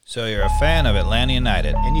So you're a fan of Atlanta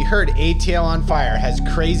United. And you heard ATL on Fire has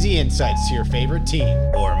crazy insights to your favorite team.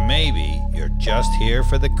 Or maybe you're just here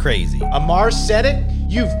for the crazy. Amar said it?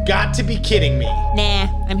 You've got to be kidding me.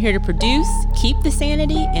 Nah, I'm here to produce, keep the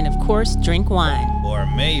sanity, and of course, drink wine. Or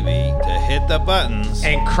maybe to hit the buttons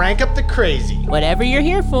and crank up the crazy. Whatever you're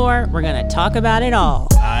here for, we're going to talk about it all.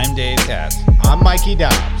 I'm Dave Katz. I'm Mikey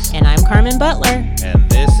Dobbs. And I'm Carmen Butler. And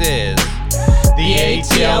this is the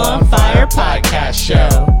ATL on Fire podcast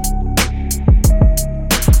show.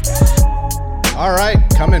 All right,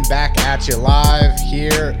 coming back at you live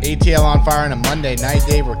here, ATL on Fire on a Monday night,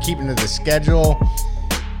 Dave. We're keeping to the schedule.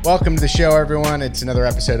 Welcome to the show, everyone. It's another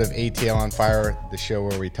episode of ATL on Fire, the show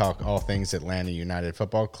where we talk all things Atlanta United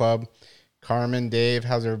Football Club. Carmen, Dave,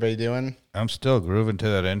 how's everybody doing? I'm still grooving to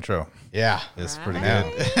that intro. Yeah. It's pretty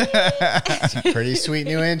good. Pretty sweet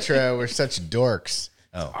new intro. We're such dorks.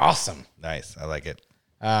 Oh, awesome. Nice. I like it.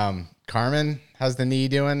 Carmen, how's the knee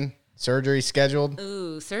doing? Surgery scheduled?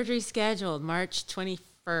 Ooh, surgery scheduled March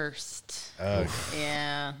 21st.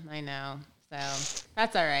 Yeah, I know. So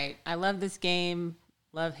that's all right. I love this game.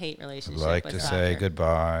 Love-hate relationship. I'd like with to soccer. say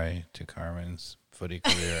goodbye to Carmen's footy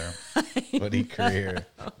career.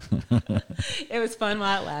 It was fun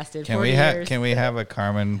while it lasted. Can 40 we years. can we have a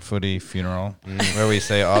Carmen footy funeral where we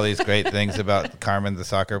say all these great things about Carmen the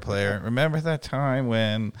soccer player? Remember that time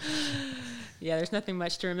when? Yeah, there's nothing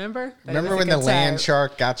much to remember. Remember when the land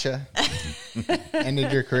shark got you?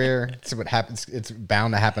 Ended your career? It's what happens. It's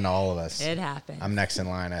bound to happen to all of us. It happened. I'm next in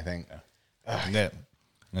line, I think. I'm going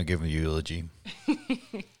to give a eulogy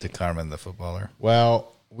to Carmen the footballer.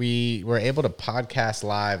 Well, we were able to podcast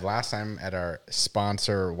live last time at our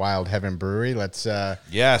sponsor, Wild Heaven Brewery. Let's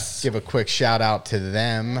yes, give a quick shout out to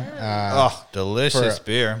them. Delicious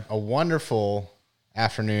beer. A wonderful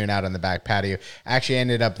afternoon out on the back patio. Actually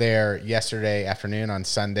ended up there yesterday afternoon on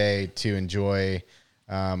Sunday to enjoy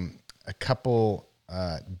a couple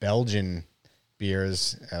Belgian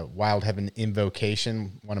beers, Wild Heaven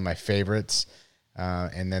Invocation, one of my favorites.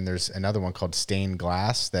 And then there's another one called Stained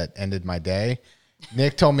Glass that ended my day.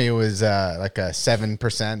 Nick told me it was like a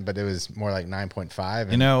 7%, but it was more like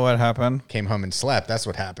 9.5. You know what happened? Came home and slept. That's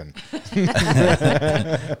what happened.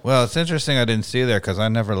 Well, it's interesting I didn't see you there because I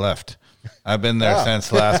never left. I've been there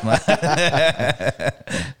since last month.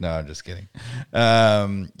 No, I'm just kidding.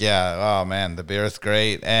 Oh man, the beer is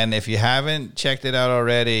great. And if you haven't checked it out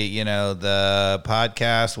already, you know, the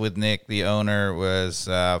podcast with Nick, the owner, was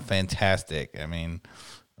fantastic. I mean,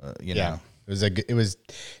 you know. It was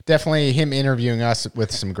definitely him interviewing us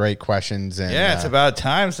with some great questions. And yeah, it's about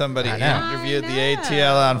time somebody interviewed the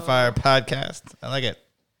ATL on Fire podcast. I like it.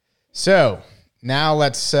 So now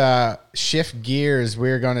let's shift gears.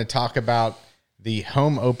 We're going to talk about the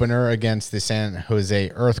home opener against the San Jose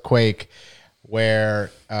Earthquake,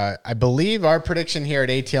 where I believe our prediction here at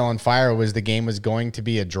ATL on Fire was the game was going to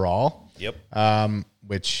be a draw. Yep.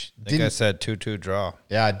 Which I think I said 2-2 draw.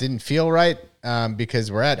 Yeah, it didn't feel right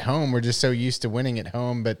because we're at home. We're just so used to winning at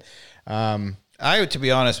home. But to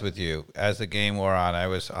be honest with you, as the game wore on, I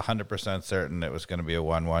was 100% certain it was going to be a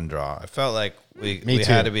 1-1 draw. I felt like we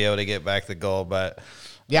had to be able to get back the goal, but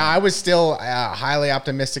yeah, I was still highly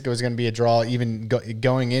optimistic it was going to be a draw. Even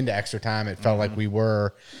going into extra time, it felt like we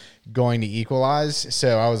were going to equalize.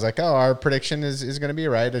 So I was like, our prediction is going to be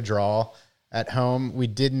right, a draw at home. We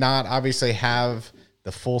did not obviously have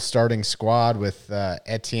the full starting squad with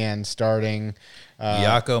Etienne starting.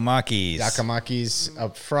 Giacomakis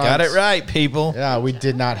up front. Got it right, people. Yeah, we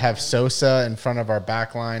did not have Sosa in front of our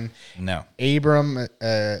back line. No. Abram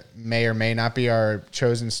may or may not be our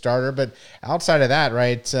chosen starter, but outside of that,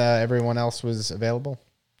 right, everyone else was available?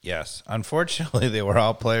 Yes. Unfortunately, they were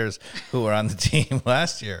all players who were on the team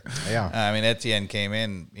last year. Yeah. I mean, Etienne came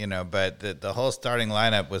in, you know, but the whole starting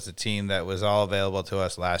lineup was a team that was all available to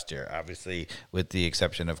us last year, obviously, with the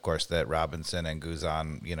exception, of course, that Robinson and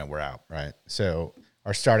Guzan, you know, were out. Right. So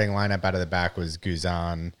our starting lineup out of the back was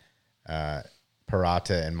Guzan,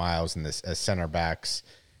 Parata, and Miles in this as center backs,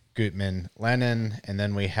 Gutman, Lennon, and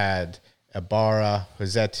then we had Ibarra,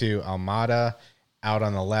 Josetu, Almada. Out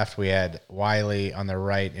on the left, we had Wiley. On the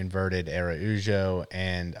right, inverted Araujo,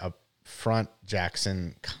 and up front,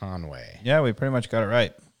 Jackson Conway. Yeah, we pretty much got it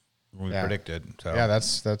right. We predicted. So yeah,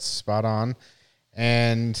 that's spot on.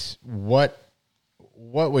 And what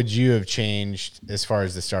would you have changed as far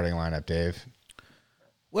as the starting lineup, Dave?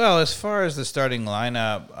 Well, as far as the starting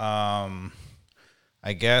lineup,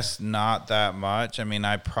 I guess not that much. I mean,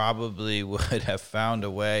 I probably would have found a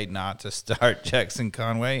way not to start Jackson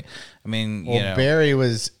Conway. I mean, Barry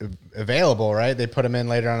was available, right? They put him in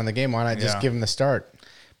later on in the game. Why not just give him the start?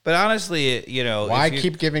 But honestly, you know, why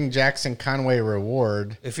keep giving Jackson Conway a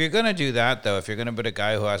reward? If you're going to do that, though, if you're going to put a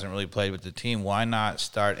guy who hasn't really played with the team, why not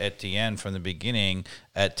start Etienne from the beginning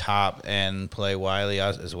at top and play Wiley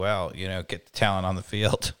as well? You know, get the talent on the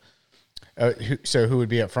field. So who would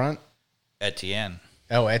be up front? Etienne.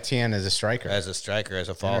 Oh, Etienne as a striker. As a striker, as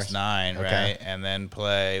a false nine, right? And then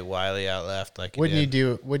play Wiley out left like Wouldn't you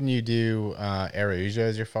do Araujo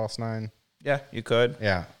as your false nine? Yeah, you could.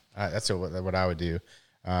 Yeah, that's what I would do.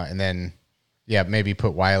 And then, maybe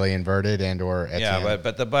put Wiley inverted and or Etienne. Yeah,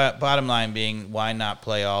 but the bottom line being, why not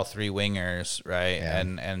play all three wingers, right? Yeah.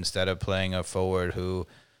 And instead of playing a forward who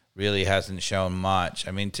really hasn't shown much.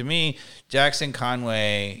 I mean, to me, Jackson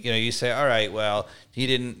Conway, you know, you say, all right, well, he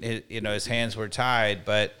didn't, you know, his hands were tied,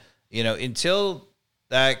 but, you know, until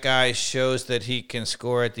that guy shows that he can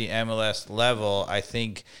score at the MLS level, I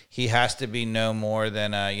think he has to be no more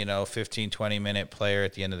than a, 15, 20-minute player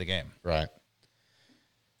at the end of the game. Right.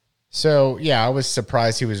 So, I was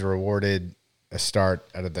surprised he was rewarded a start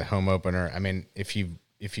out of the home opener. I mean, if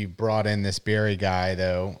you brought in this Barry guy,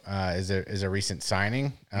 though, is a recent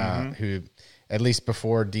signing who, at least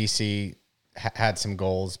before DC, had some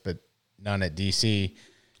goals, but none at DC.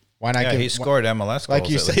 Why not? He scored MLS like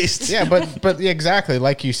goals you at said, least. Yeah, but exactly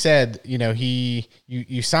like you said. You know,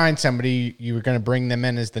 you signed somebody, you were going to bring them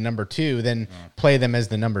in as the number 2, then play them as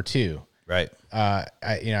the number 2. Right.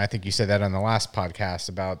 I think you said that on the last podcast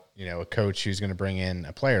about a coach who's going to bring in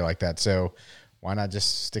a player like that. So why not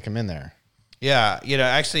just stick him in there? Yeah,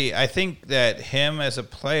 actually, I think that him as a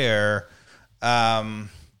player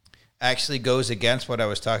actually goes against what I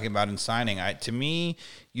was talking about in signing. To me,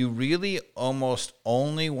 you really almost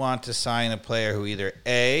only want to sign a player who either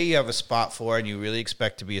A, you have a spot for and you really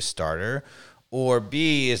expect to be a starter, or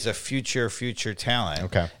B, is a future talent.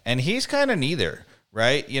 Okay. And he's kind of neither.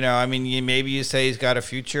 Right? Maybe you say he's got a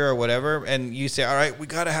future or whatever, and you say, all right, we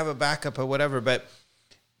got to have a backup or whatever, but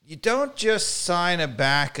you don't just sign a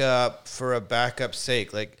backup for a backup's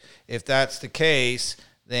sake. Like, if that's the case,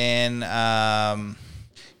 then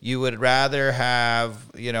you would rather have,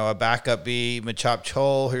 a backup be Machop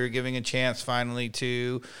Chol, who you're giving a chance finally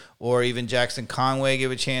to, or even Jackson Conway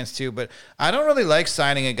give a chance to. But I don't really like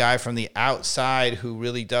signing a guy from the outside who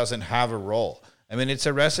really doesn't have a role. I mean, it's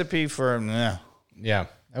a recipe for... Yeah.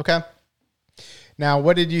 Okay. Now,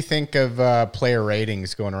 what did you think of player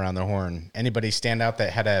ratings going around the horn? Anybody stand out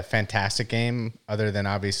that had a fantastic game other than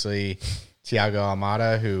obviously Thiago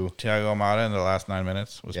Almada, Thiago Almada in the last 9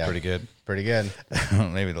 minutes was pretty good. Pretty good.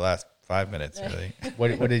 Maybe the last 5 minutes, really.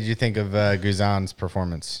 What did you think of Guzan's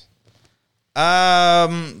performance?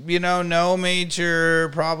 No major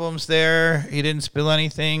problems there. He didn't spill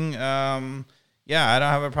anything. I don't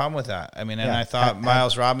have a problem with that. I mean, and I thought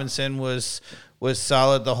Miles Robinson was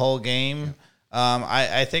solid the whole game.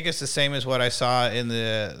 I think it's the same as what I saw in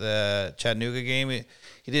the Chattanooga game.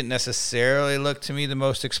 He didn't necessarily look to me the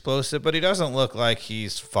most explosive, but he doesn't look like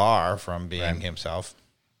he's far from being himself.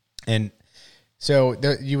 And so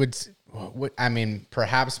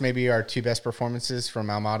perhaps maybe our 2 best performances from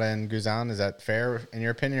Almada and Guzan. Is that fair in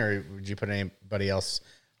your opinion, or would you put anybody else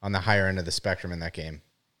on the higher end of the spectrum in that game?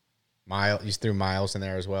 You threw Miles in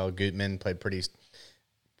there as well. Gutman played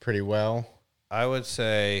pretty well. I would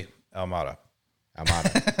say Almada.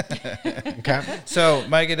 Okay. So,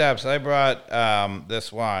 Mike Adapts, I brought this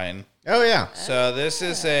wine. Oh, yeah. So, this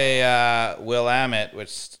is a Willamette,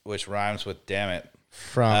 which rhymes with damn it.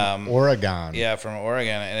 From Oregon. Yeah, from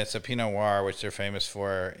Oregon. And it's a Pinot Noir, which they're famous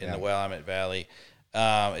for in the Willamette Valley.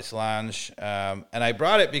 It's Lange. And I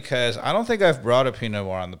brought it because I don't think I've brought a Pinot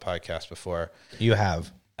Noir on the podcast before. You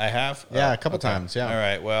have. I have? Yeah, a couple times, yeah. All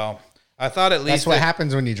right, well... I thought at least that's what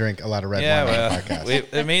happens when you drink a lot of red wine on the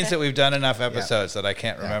podcast. It means that we've done enough episodes that I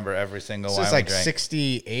can't remember every single wine. It's like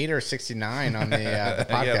 68 or 69 on the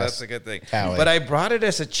podcast. Yeah, that's a good thing. Tally. But I brought it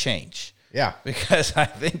as a change. Yeah, because I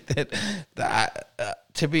think that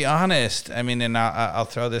to be honest, I mean, and I'll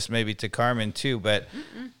throw this maybe to Carmen too, but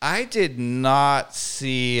I did not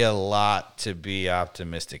see a lot to be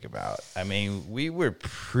optimistic about. I mean, we were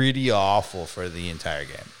pretty awful for the entire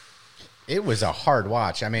game. It was a hard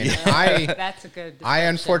watch. I mean, that's a good description. I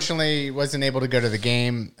unfortunately wasn't able to go to the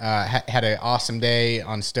game. Had an awesome day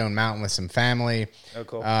on Stone Mountain with some family. Oh,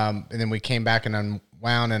 cool. And then we came back and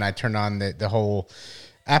unwound, and I turned on the whole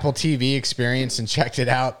Apple TV experience and checked it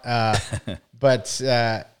out. But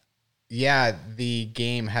the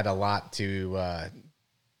game had a lot to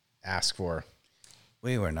ask for.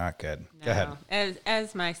 We were not good. No. Go ahead.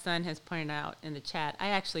 As my son has pointed out in the chat, I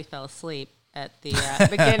actually fell asleep at the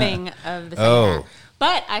beginning of the second half.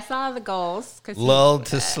 But I saw the goals. Lulled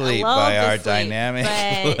to sleep by our dynamic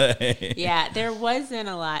play. Yeah, there wasn't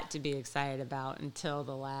a lot to be excited about until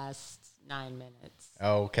the last 9 minutes.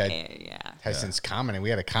 Oh, okay. Yeah. Tyson's commenting. We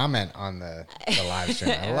had a comment on the live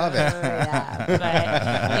stream. I love it.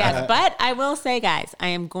 But I will say, guys, I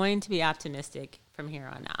am going to be optimistic from here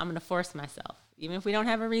on out. I'm going to force myself. Even if we don't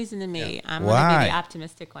have a reason to me, I'm going to be the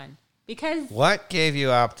optimistic one. Because what gave you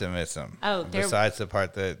optimism? Oh, besides the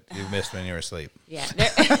part that you missed when you were asleep. Yeah.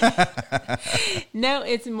 No,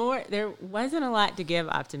 it's more. There wasn't a lot to give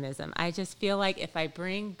optimism. I just feel like if I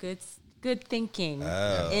bring good thinking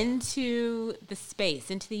into the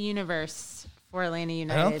space, into the universe for Atlanta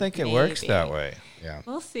United, I don't think it works that way. Yeah,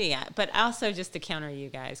 we'll see. But also just to counter you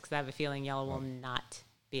guys, because I have a feeling y'all will not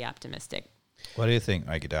be optimistic. What do you think,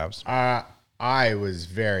 Mikey Dobbs? I was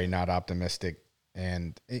very not optimistic.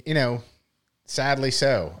 And, sadly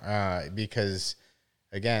so, because,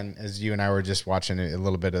 again, as you and I were just watching a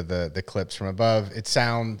little bit of the clips from above,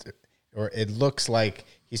 it looks like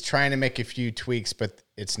he's trying to make a few tweaks, but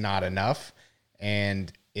it's not enough.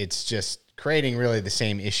 And it's just creating really the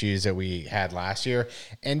same issues that we had last year.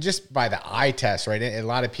 And just by the eye test, right? A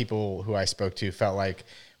lot of people who I spoke to felt like,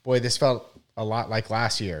 boy, this felt a lot like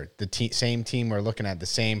last year. The same team we're looking at, the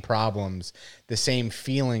same problems, the same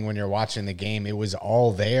feeling when you're watching the game. It was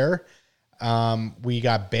all there. We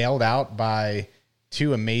got bailed out by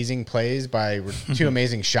two amazing plays, by two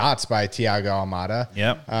amazing shots by Thiago Almada.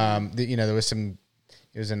 Yep. There was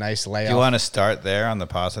it was a nice layoff. Do you want to start there on the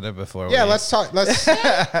positive before we... Yeah, let's talk.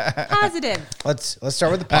 Positive. Let's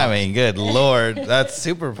start with the positive. I mean, good Lord. That's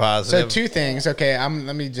super positive. So two things. Okay,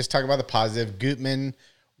 let me just talk about the positive. Gutman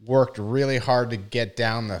worked really hard to get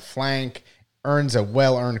down the flank, earns a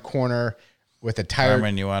well-earned corner with a tired...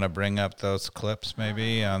 Carmen, you want to bring up those clips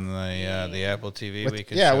maybe on the Apple TV?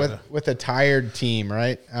 With a tired team,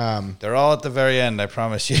 right? They're all at the very end, I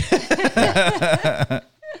promise you.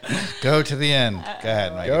 Go to the end. Go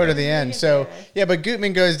ahead, Mike. Go to the end. So, but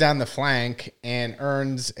Gutman goes down the flank and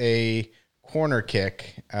earns a corner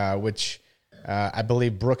kick, which I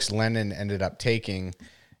believe Brooks Lennon ended up taking.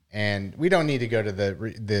 And we don't need to go to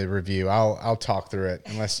the review. I'll talk through it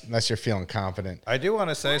unless you're feeling confident. I do want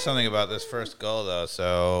to say something about this first goal, though.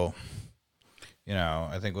 So,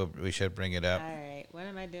 I think we should bring it up. All right. What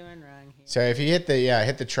am I doing wrong here? So if you hit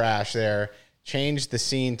the trash there, change the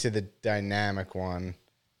scene to the dynamic one.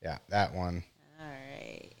 Yeah, that one. All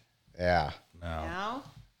right. Yeah. Now?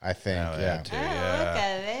 I think, Look at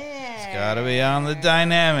there. It's got to be on the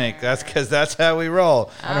dynamic. That's because that's how we roll.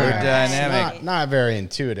 We're dynamic. Not very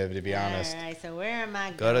intuitive, to be honest. All right, so where am I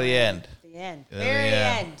going? Go to the end. The end. Go to Very the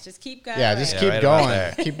end. end. Just keep going. Yeah, just Yeah, keep right about going.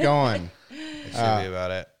 there. Keep going. It should be about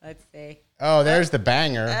it. Let's see. Oh, there's the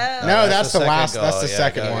banger. Oh. No, that's the second last. goal. That's the Yeah,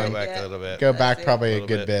 second go one. back a little bit. Go back see. probably a Little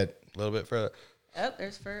good bit. A little bit further. Oh,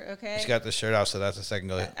 there's okay. She's got the shirt off, so that's the second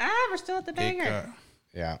goal. We're still at the banger.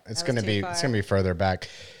 Yeah, it's That gonna was be too far. it's gonna be further back.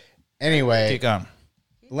 Anyway, Keep going.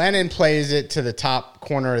 Lennon plays it to the top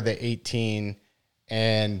corner of the 18,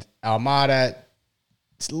 and Almada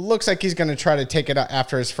looks like he's going to try to take it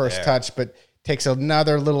after his first touch, but takes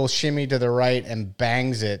another little shimmy to the right and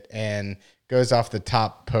bangs it and goes off the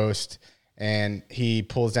top post. And he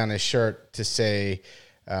pulls down his shirt to say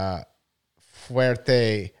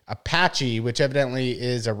Fuerte Apache, which evidently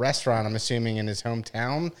is a restaurant, I'm assuming, in his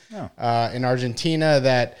hometown in Argentina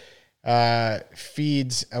that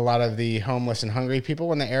feeds a lot of the homeless and hungry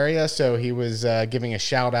people in the area. So he was giving a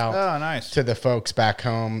shout out to the folks back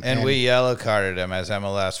home. And we yellow carded him as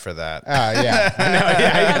MLS for that. Yeah. I know,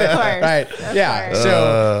 yeah. Of course. Right. Of Yeah.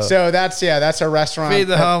 course. So that's a restaurant. Feed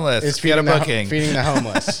the homeless. Is Get a feeding booking. feeding the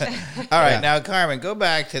homeless. All right, now Carmen, go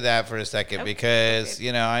back to that for a second because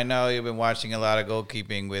I know you've been watching a lot of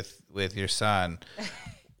goalkeeping with your son.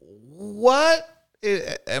 What?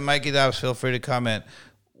 And Mikey Dobbs, feel free to comment.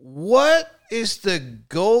 What is the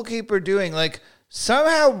goalkeeper doing? Like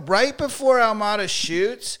somehow, right before Almada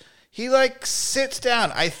shoots, he sits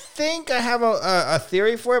down. I think I have a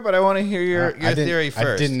theory for it, but I want to hear your theory first.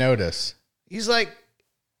 I didn't notice. He's like,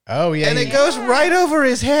 oh yeah, and it goes right over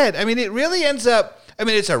his head. I mean, it really ends up. I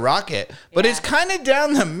mean, it's a rocket, but it's kind of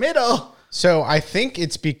down the middle. So I think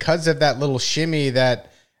it's because of that little shimmy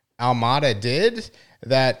that Almada did.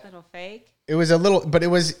 That Little fake. it was a little, but it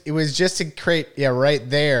was just to create. Yeah, right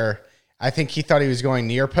there. I think he thought he was going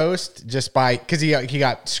near post just because he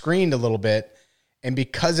got screened a little bit, and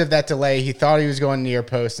because of that delay, he thought he was going near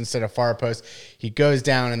post instead of far post. He goes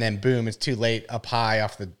down, and then boom, it's too late up high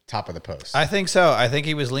off the top of the post. I think so. I think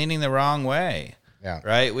he was leaning the wrong way. Yeah.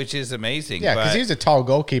 Right, which is amazing. Yeah, because but- he's a tall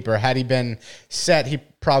goalkeeper. Had he been set, he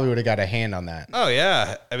probably would have got a hand on that. Oh,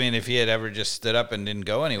 yeah. I mean, if he had ever just stood up and didn't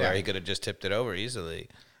go anywhere, Yeah. he could have just tipped it over easily.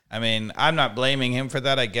 I mean, I'm not blaming him for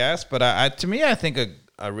that, I guess. But to me, I think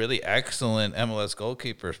a really excellent MLS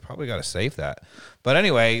goalkeeper has probably got to save that. But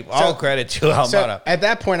anyway, all credit to Almada. So at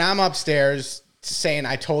that point, I'm upstairs saying,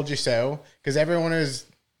 I told you so, because everyone was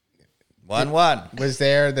 1-1.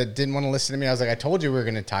 there that didn't want to listen to me. I was like, I told you we were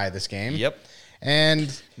going to tie this game. Yep.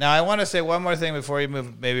 And Now, I want to say one more thing before you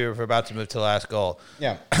move. Maybe we're about to move to the last goal.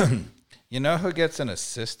 yeah, You know who gets an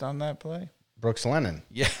assist on that play? Brooks Lennon.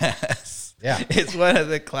 Yes. Yeah. It's one of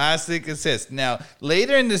the classic assists. Now,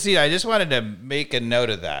 later in the season, I just wanted to make a note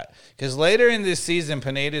of that because later in this season,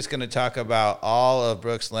 Pineda is going to talk about all of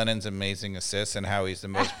Brooks Lennon's amazing assists and how he's the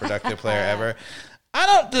most productive player ever.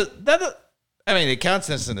 I mean, it counts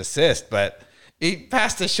as an assist, but he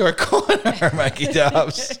passed a short corner, Mikey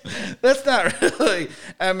Dobbs. That's not really,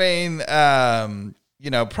 I mean,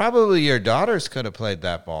 probably your daughters could have played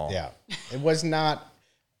that ball. Yeah, it was not.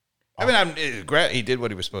 I mean, he did what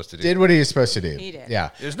he was supposed to do. Did what he was supposed to do. He did. Yeah,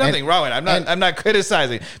 There's nothing wrong with it. I'm not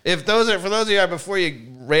criticizing. For those of you before you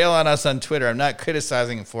rail on us on Twitter, I'm not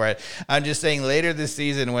criticizing him for it. I'm just saying later this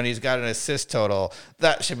season when he's got an assist total,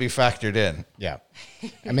 that should be factored in. Yeah.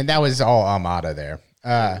 I mean, that was all Almada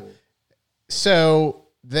there. So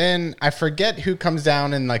then I forget who comes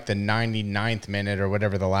down in like the 99th minute or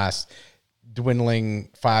whatever the last dwindling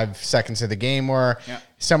 5 seconds of the game were. Yeah.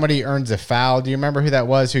 Somebody earns a foul. Do you remember who that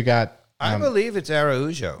was who got... I believe it's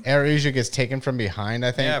Araujo. Araujo gets taken from behind,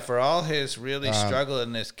 I think. Yeah, for all his really struggle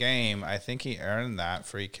in this game, I think he earned that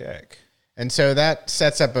free kick. And so that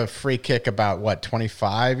sets up a free kick about,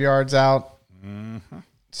 25 yards out? Mm-hmm.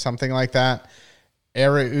 Something like that.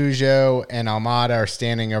 Araujo and Almada are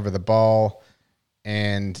standing over the ball.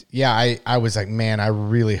 And, yeah, I was like, man, I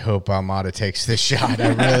really hope Almada takes this shot. I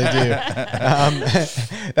really do.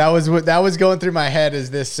 That was going through my head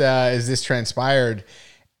as this transpired.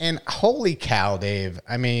 And holy cow, Dave.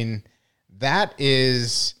 I mean, that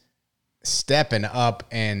is stepping up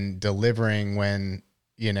and delivering when,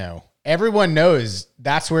 everyone knows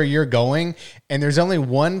that's where you're going. And there's only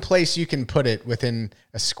one place you can put it within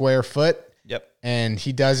a square foot. Yep. And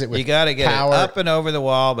he does it with You got to get power. it up and over the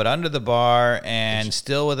wall, but under the bar, and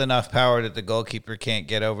still with enough power that the goalkeeper can't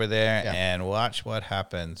get over there. Yeah. And watch what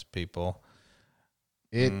happens, people.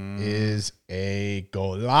 It is a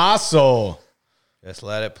golazo. Just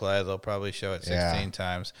let it play. They'll probably show it 16 Yeah.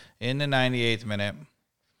 times in the 98th minute.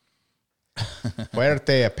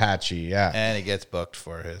 Fuerte Apache, yeah. And he gets booked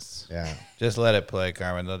for his. Yeah. Just let it play,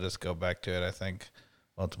 Carmen. They'll just go back to it, I think,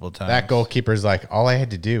 multiple times. That goalkeeper's like, all I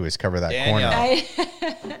had to do is cover that Daniel.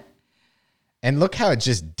 corner. And look how it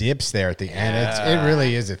just dips there at the end. It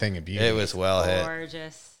really is a thing of beauty. It was well hit.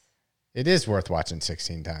 Gorgeous. It is worth watching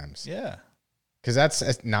 16 times. Yeah. Because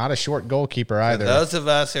that's not a short goalkeeper either. Those of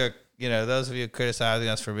us who are, those of you criticizing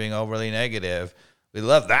us for being overly negative, we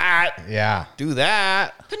love that. Yeah. Do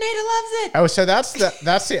that. Pineda loves it. Oh, so that's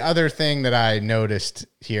the other thing that I noticed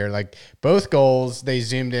here. Like both goals, they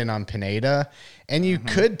zoomed in on Pineda, and you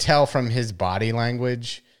could tell from his body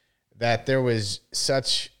language that there was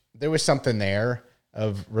something there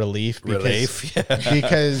of relief.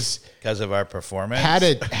 Because of our performance.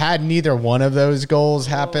 had neither one of those goals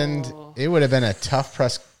happened, it would have been a tough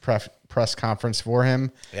press conference for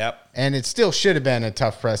him. Yep. And it still should have been a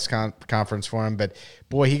tough press conference for him, but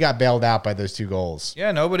boy, he got bailed out by those two goals.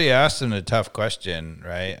 Yeah, nobody asked him a tough question,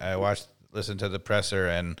 right? I listened to the presser,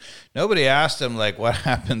 and nobody asked him like what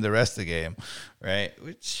happened the rest of the game, right?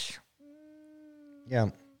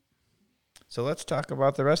 Yeah. So let's talk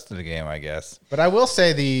about the rest of the game, I guess. But I will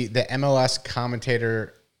say the MLS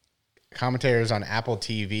commentators on Apple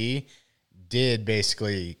TV did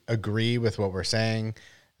basically agree with what we're saying,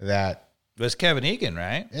 that It was Kevin Egan,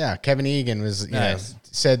 right? yeah, Kevin Egan was Nice.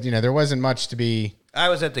 said there wasn't much to be. I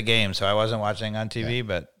was at the game, so I wasn't watching on TV,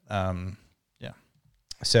 but yeah.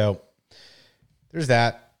 So there's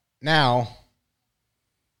that. Now,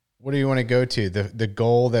 what do you want to go to? The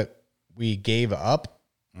goal that we gave up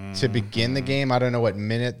to begin the game. I don't know what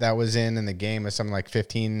minute that was in the game. It's something like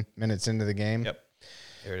 15 minutes into the game. Yep.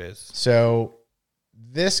 Here it is. So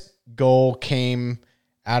this goal came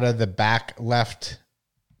out of the back left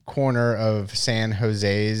corner of San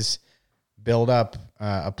Jose's build up.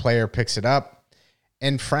 A player picks it up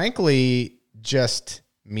and frankly just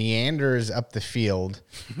meanders up the field.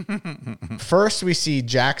 First, we see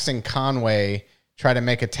Jackson Conway try to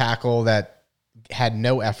make a tackle that had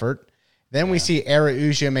no effort. Then we see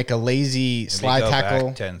Araujo make a lazy slide tackle.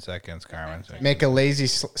 Back 10 seconds, Carmen. Make a lazy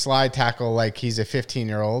slide tackle like he's a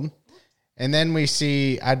 15-year-old. And then we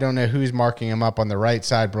see, I don't know who's marking him up on the right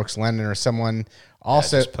side, Brooks Lennon or someone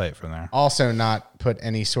also just play it from there. Also not put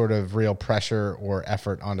any sort of real pressure or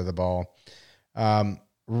effort onto the ball.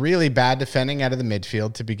 Really bad defending out of the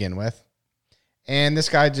midfield to begin with. And this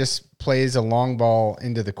guy just plays a long ball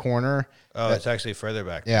into the corner. Oh, it's actually further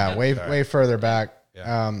back. Yeah, way further back.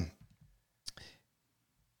 Yeah.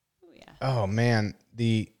 Oh man,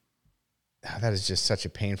 that is just such a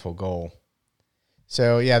painful goal.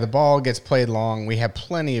 So yeah, the ball gets played long. We have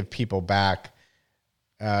plenty of people back.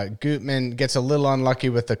 Gutman gets a little unlucky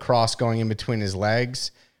with the cross going in between his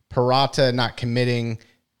legs. Parata not committing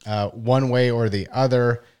one way or the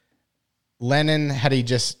other. Lennon, had he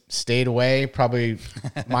just stayed away, probably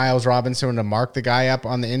Miles Robinson to mark the guy up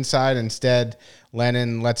on the inside. Instead,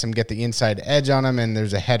 Lennon lets him get the inside edge on him, and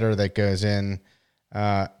there's a header that goes in.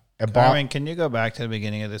 Carmen, can you go back to the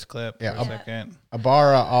beginning of this clip for a second?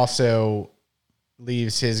 Ibarra also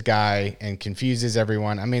leaves his guy and confuses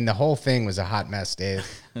everyone. I mean, the whole thing was a hot mess, Dave.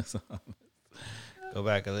 Go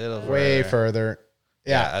back a little way further.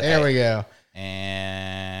 Yeah, okay. There we go.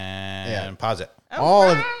 And pause it.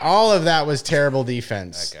 All of that was terrible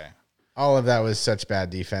defense. Okay. All of that was such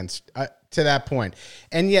bad defense to that point.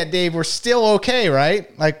 And yet, Dave, we're still okay,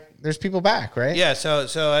 right? Like, there's people back, right? Yeah, so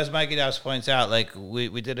as Mikey Dobbs points out, like we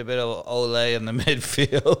did a bit of Ole in the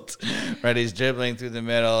midfield, right? He's dribbling through the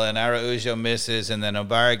middle, and Araujo misses, and then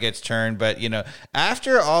Ibarra gets turned. But,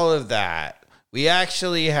 after all of that, we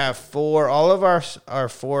actually have all of our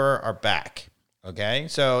four are back, okay?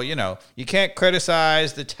 So, you can't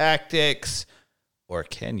criticize the tactics, or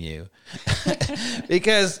can you?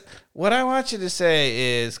 Because what I want you to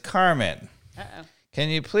say is, Carmen, can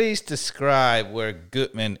you please describe where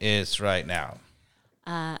Gutman is right now?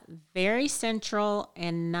 Very central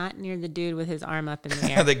and not near the dude with his arm up in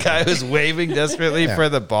the air. The guy who's waving desperately for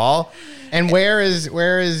the ball. And where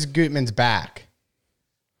is Gutman's back?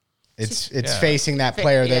 It's facing that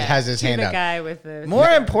player that has his hand up. Guy with the More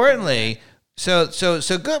importantly, so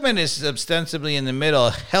Gutman is ostensibly in the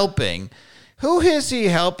middle helping. Who is he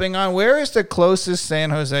helping on? Where is the closest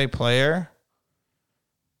San Jose player?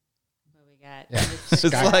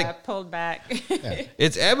 It's like pulled back.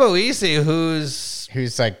 It's Eboisi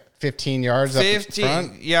who's like 15 yards 15 up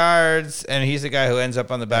front. yards, and he's the guy who ends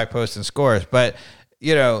up on the back post and scores. But,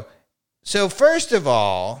 so first of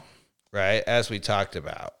all, right, as we talked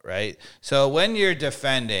about, right? So when you're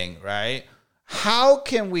defending, right, how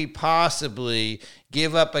can we possibly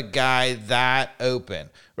give up a guy that open,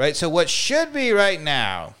 right? So what should be right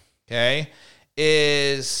now, okay,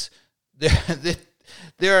 is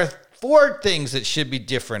there are four things that should be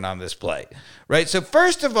different on this play, right? So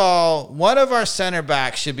first of all, one of our center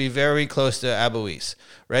backs should be very close to Eboisi,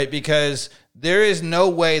 right? Because there is no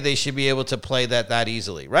way they should be able to play that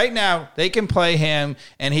easily. Right now, they can play him,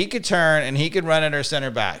 and he could turn, and he could run at our center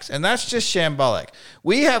backs, and that's just shambolic.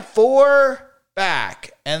 We have four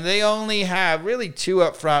back, and they only have really two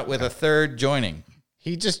up front with a third joining.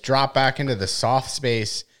 He just dropped back into the soft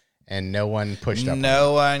space, and no one pushed up.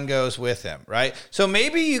 No one goes with him, right? So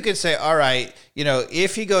maybe you could say, all right,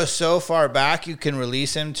 if he goes so far back, you can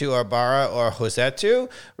release him to Ibarra or Rossetto,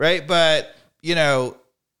 right? But,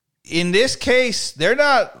 in this case, they're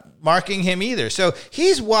not marking him either. So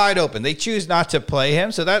he's wide open. They choose not to play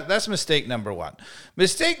him. So that's mistake number one.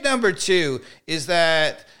 Mistake number two is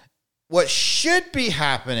that what should be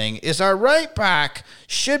happening is our right back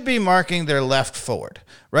should be marking their left forward,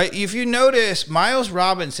 right? If you notice, Miles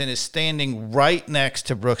Robinson is standing right next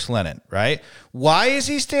to Brooks Lennon, right? Why is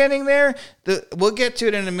he standing there? We'll get to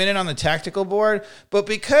it in a minute on the tactical board, but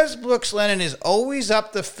because Brooks Lennon is always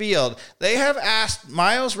up the field, they have asked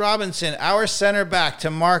Miles Robinson, our center back,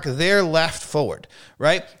 to mark their left forward,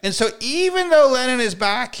 right? And so even though Lennon is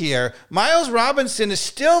back here, Miles Robinson is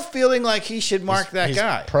still feeling like he should mark that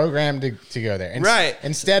guy. Programmed to go there. Right.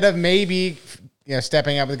 Instead of maybe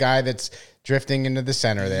stepping up with a guy that's drifting into the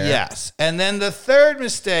center there. Yes. And then the third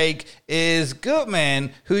mistake is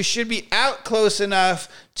Gutman, who should be out close enough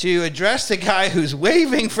to address the guy who's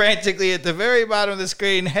waving frantically at the very bottom of the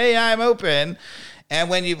screen, hey, I'm open. And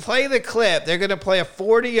when you play the clip, they're going to play a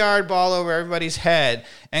 40-yard ball over everybody's head,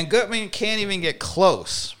 and Gutman can't even get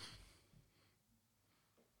close.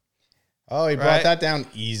 Oh, he brought that down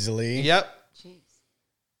easily. Yep. Jeez.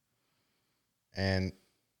 And,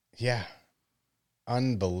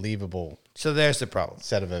 unbelievable. So there's the problem.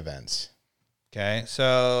 Set of events. Okay,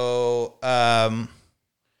 so I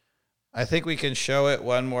think we can show it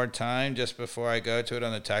one more time just before I go to it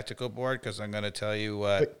on the tactical board, because I'm going to tell you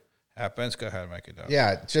what happens. Go ahead, Mike.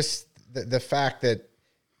 Yeah, just the fact that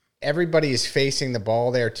everybody is facing the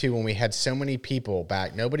ball there too. When we had so many people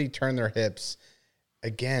back, nobody turned their hips.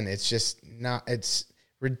 again, it's just not. It's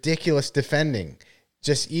ridiculous defending.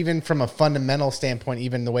 Just even from a fundamental standpoint,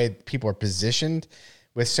 even the way people are positioned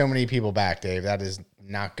with so many people back, Dave, that is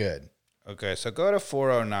not good. Okay, so go to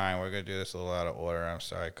 409. We're going to do this a little out of order. I'm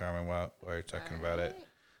sorry, Carmen, while you're talking about it.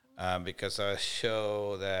 Because I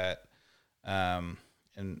show that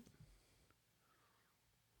and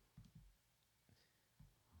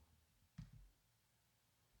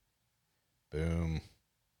boom.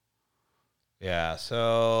 Yeah,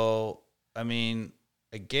 so I mean,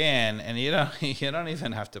 again, and you don't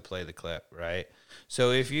even have to play the clip, right?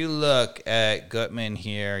 So if you look at Gutman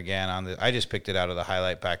here again I just picked it out of the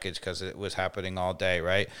highlight package because it was happening all day,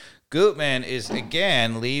 right? Gutman is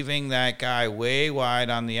again leaving that guy way wide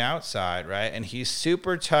on the outside, right? And he's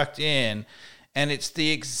super tucked in, and it's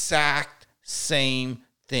the exact same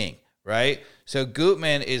thing, right? So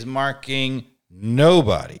Gutman is marking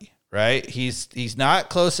nobody. Right? He's not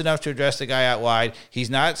close enough to address the guy out wide. He's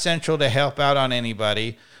not central to help out on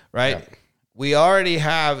anybody, right? Yep. We already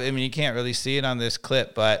have, I mean, you can't really see it on this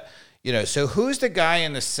clip, but, so who's the guy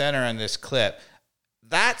in the center in this clip?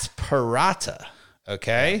 That's Purata,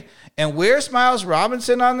 okay? And where's Miles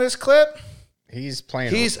Robinson on this clip? He's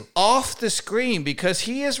playing. He's off the screen because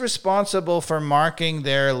he is responsible for marking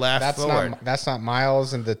their left forward. That's not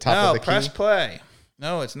Miles in the top of the key? No, press play.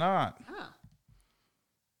 No, it's not.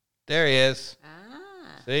 There he is.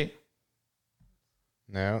 See?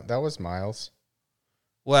 No, that was Miles.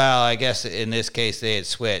 Well, I guess in this case they had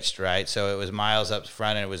switched, right? So it was Miles up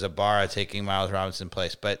front and it was Ibarra taking Miles Robinson's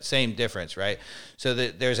place. But same difference, right? So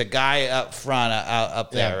there's a guy up front,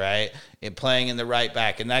 up there, right? And playing in the right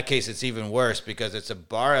back. In that case, it's even worse because it's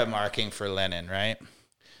Ibarra marking for Lennon, right?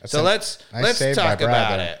 So let's talk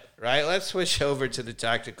about it. Right, let's switch over to the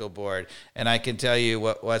tactical board, and I can tell you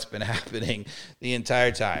what's been happening the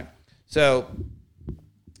entire time. So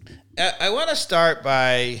I want to start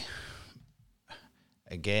by,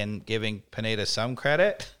 again, giving Pineda some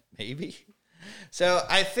credit, maybe. So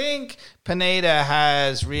I think Pineda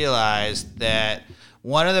has realized that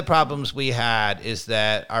one of the problems we had is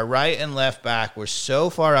that our right and left back were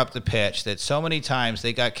so far up the pitch that so many times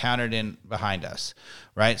they got countered in behind us,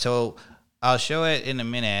 right? So I'll show it in a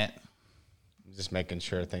minute. I'm just making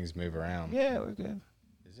sure things move around. Yeah, we're good.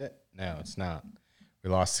 Is it? No, it's not. We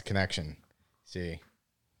lost the connection. See,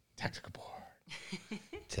 tactical board.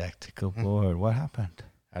 Tactical board. What happened?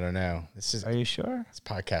 I don't know. Are you sure? This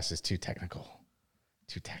podcast is too technical.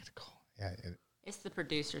 Too tactical. Yeah. It's the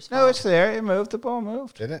producer's fault. No, it's there. It moved. The ball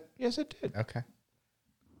moved. Did it? Yes, it did. Okay.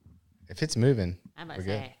 If it's moving, I'm about to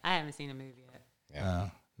say, I haven't seen a movie yet. Yeah.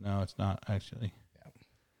 No, it's not actually.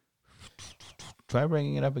 Try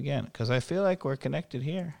bringing it up again because I feel like we're connected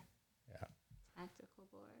here. Yeah. Tactical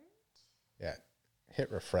board. Yeah.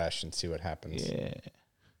 Hit refresh and see what happens. Yeah.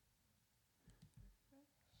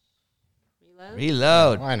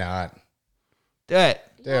 Reload. Why not? Do it.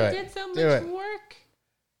 Do it. Did so Do much it. work.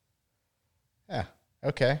 Yeah.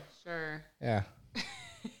 Okay. Sure. Yeah.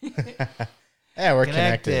 Yeah, we're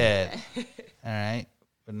connected. All right.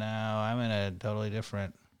 But now I'm in a totally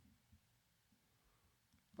different.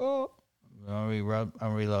 Oh. I'll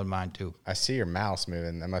reload mine too. I see your mouse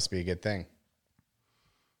moving. That must be a good thing.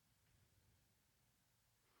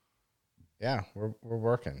 Yeah, we're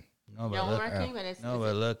working. No, but Y'all look, working, but it's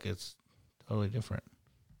look, it's totally different.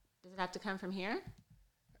 Does it have to come from here?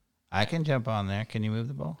 I can jump on there. Can you move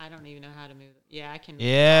the ball? I don't even know how to move it. Yeah, I can.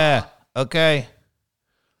 Yeah. Okay.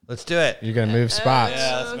 Let's do it. You're gonna move spots.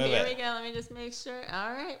 Yeah, let's move here it. we go. Let me just make sure.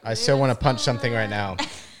 All right. I still want to punch something right now.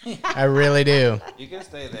 I really do. You can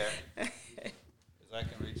stay there. Because I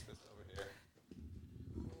can reach this over here.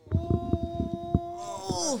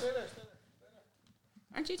 Ooh.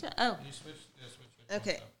 Aren't you? Oh. You switch.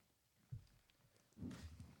 Okay.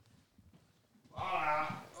 Voila.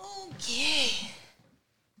 Okay.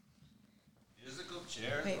 Musical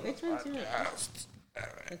chair. Wait, which one's yours? All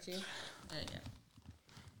right. That's you. There you go.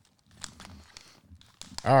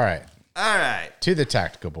 All right. All right. To the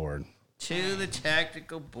tactical board. To the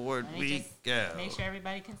tactical board Let me we just go. Make sure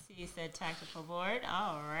everybody can see. You said tactical board.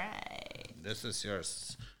 All right. This is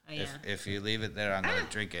yours. Oh, yeah. If you leave it there, I'm going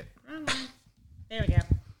to drink it. Wrong one. There we go.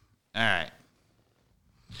 All right.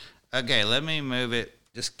 Okay, let me move it.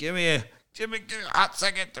 Just give me a hot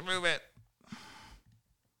second to move it.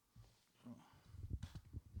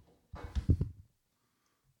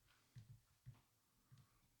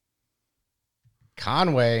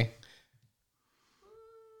 Conway.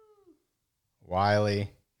 Wiley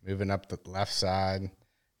moving up the left side.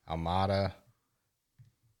 Almada.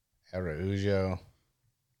 Araujo.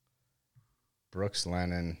 Brooks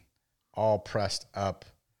Lennon. All pressed up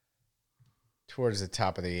towards the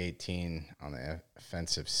top of the 18 on the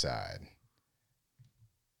offensive side.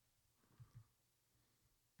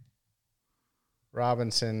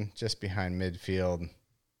 Robinson just behind midfield,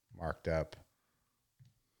 marked up.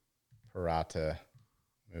 Purata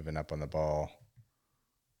moving up on the ball.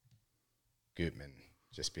 Gutman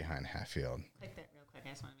just behind half field. Click that real quick. I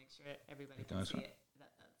just want to make sure everybody can see it.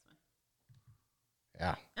 That's one.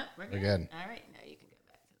 Yeah. Oh, we're good. All right. Now you can go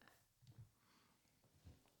back to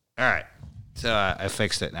that. All right. So I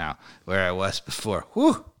fixed it now where I was before.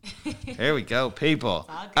 Whew. Here we go, people.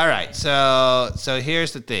 All right. So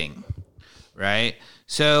here's the thing, right?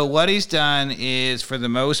 So what he's done is, for the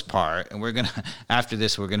most part, and we're going to, after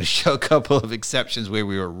this, we're going to show a couple of exceptions where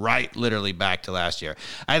we were right literally back to last year.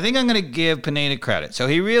 I think I'm going to give Pineda credit. So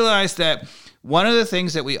he realized that one of the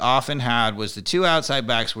things that we often had was the two outside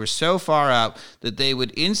backs were so far up that they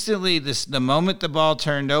would instantly, the moment the ball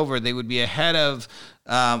turned over, they would be ahead of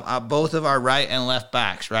both of our right and left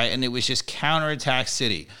backs, right? And it was just counterattack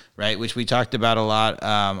city, right? Which we talked about a lot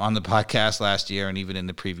on the podcast last year and even in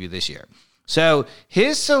the preview this year. So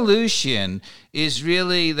his solution is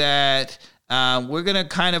really that we're going to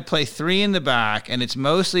kind of play three in the back, and it's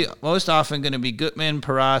most often going to be Gutman,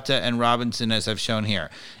 Purata, and Robinson, as I've shown here.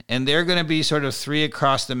 And they're going to be sort of three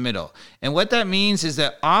across the middle. And what that means is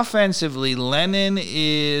that offensively, Lennon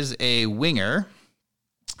is a winger,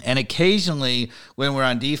 and occasionally when we're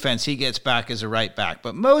on defense, he gets back as a right back.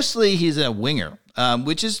 But mostly he's a winger,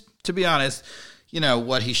 which is, to be honest,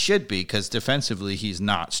 what he should be, because defensively he's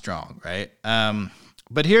not strong, right?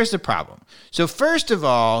 But here's the problem. So first of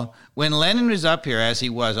all, when Lennon was up here, as he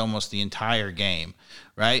was almost the entire game,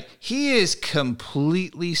 right, he is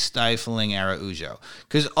completely stifling Araujo,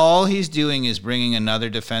 because all he's doing is bringing another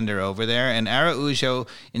defender over there. And Araujo,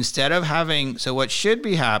 instead of having, so what should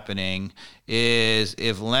be happening is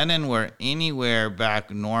if Lennon were anywhere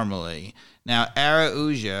back normally, now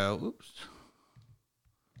Araujo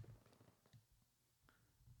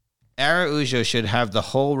should have the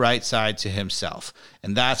whole right side to himself,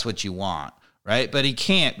 and that's what you want, right? But he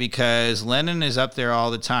can't, because Lennon is up there all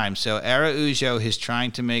the time. So Araujo is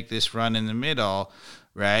trying to make this run in the middle,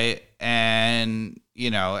 right? And,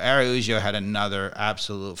 Araujo had another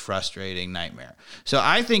absolute frustrating nightmare. So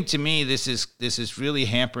I think, to me, this is really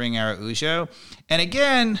hampering Araujo. And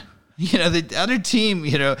again, the other team,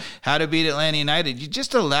 how to beat Atlanta United, you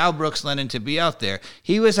just allow Brooks Lennon to be out there.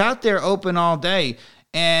 He was out there open all day,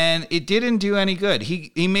 and it didn't do any good.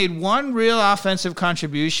 He made one real offensive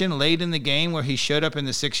contribution late in the game where he showed up in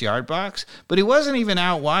the 6-yard box, but he wasn't even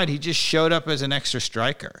out wide. He just showed up as an extra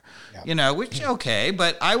striker, which, okay,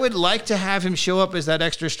 but I would like to have him show up as that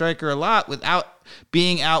extra striker a lot without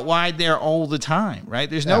being out wide there all the time, right?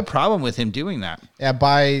 There's no problem with him doing that. Yeah,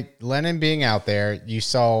 by Lennon being out there, you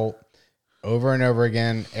saw over and over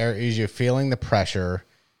again Araujo feeling the pressure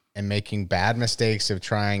and making bad mistakes of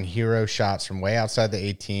trying hero shots from way outside the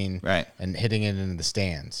 18, right, and hitting it into the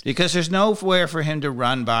stands. Because there's nowhere for him to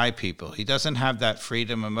run by people. He doesn't have that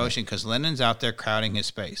freedom of motion because Lennon's out there crowding his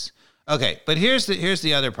space. Okay, but here's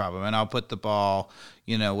the other problem, and I'll put the ball,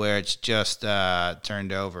 where it's just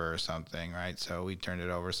turned over or something, right? So we turned it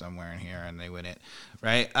over somewhere in here, and they win it,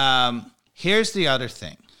 right? Here's the other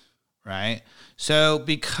thing, right? So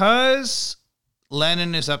because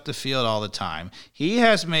Lennon is up the field all the time, he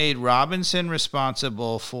has made Robinson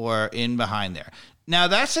responsible for in behind there. Now,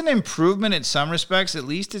 that's an improvement in some respects. At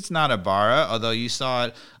least it's not Ibarra, although you saw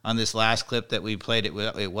it on this last clip that we played. It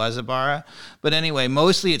was Ibarra. But anyway,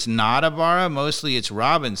 mostly it's not Ibarra. Mostly it's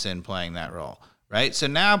Robinson playing that role, right? So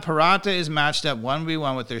now Purata is matched up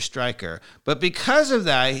 1v1 with their striker. But because of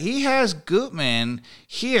that, he has Gutman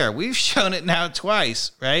here. We've shown it now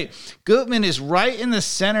twice, right? Gutman is right in the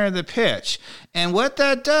center of the pitch. And what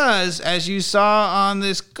that does, as you saw on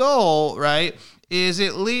this goal, right, is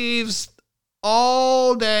it leaves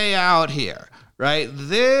all day out here, right?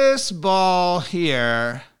 This ball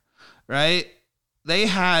here, right, they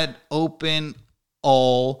had open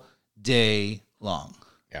all day long.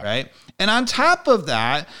 Yeah. Right? And on top of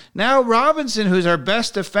that, now Robinson, who's our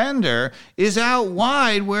best defender, is out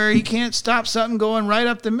wide where he can't stop something going right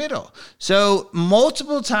up the middle. So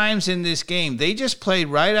multiple times in this game, they just played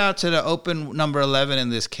right out to the open number 11 in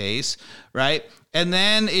this case, right? And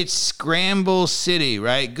then it's scramble city,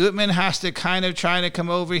 right? Gutman has to kind of try to come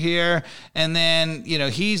over here, and then,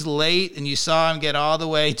 he's late, and you saw him get all the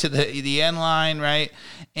way to the end line, right?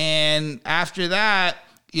 And after that,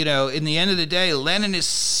 in the end of the day, Lennon is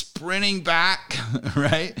sprinting back,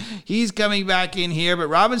 right? He's coming back in here, but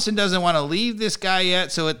Robinson doesn't want to leave this guy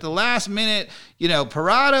yet. So at the last minute,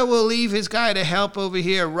 Parada will leave his guy to help over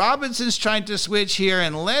here. Robinson's trying to switch here,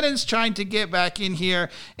 and Lennon's trying to get back in here.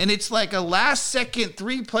 And it's like a last-second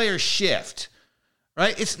 3-player shift,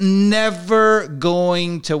 right? It's never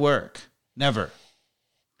going to work. Never.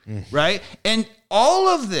 Right? And all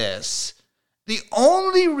of this, the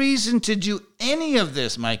only reason to do any of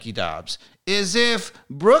this, Mikey Dobbs, is if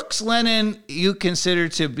Brooks Lennon you consider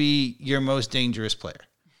to be your most dangerous player.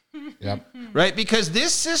 Yep. Right? Because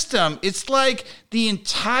this system, it's like the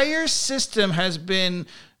entire system has been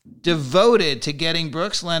devoted to getting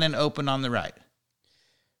Brooks Lennon open on the right.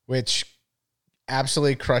 Which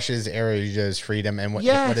absolutely crushes Araujo's freedom and what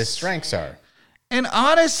his strengths are. And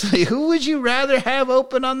honestly, who would you rather have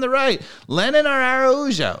open on the right? Lennon or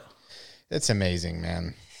Araujo? That's amazing,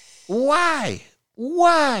 man. Why?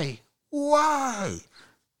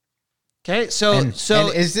 Okay,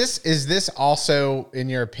 so is this also, in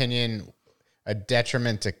your opinion, a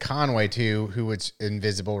detriment to Conway too, who was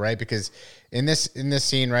invisible, right? Because in this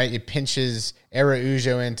scene, right, it pinches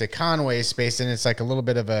Araujo into Conway's space, and it's like a little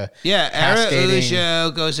bit of a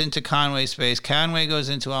Araujo goes into Conway's space, Conway goes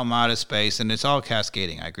into Almada's space, and it's all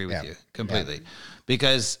cascading. I agree with you completely,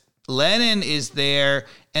 because Lennon is there,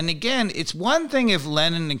 and again, it's one thing if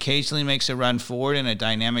Lennon occasionally makes a run forward in a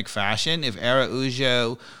dynamic fashion. If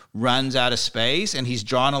Araujo runs out of space and he's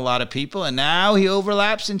drawn a lot of people and now he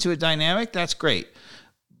overlaps into a dynamic, that's great.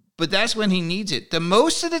 But that's when he needs it. The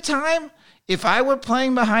most of the time, if I were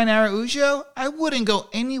playing behind Araujo, I wouldn't go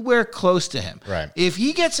anywhere close to him. Right. If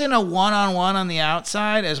he gets in a one-on-one on the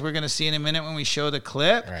outside, as we're going to see in a minute when we show the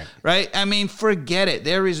clip, right? I mean, forget it.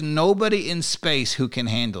 There is nobody in space who can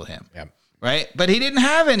handle him. Yep. Right? But he didn't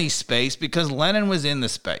have any space because Lennon was in the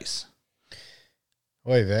space.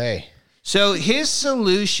 Oy vey. So his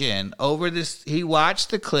solution he watched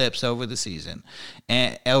the clips over the season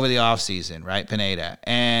and over the off season, right, Pineda?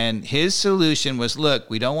 And his solution was, look,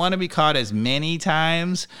 we don't want to be caught as many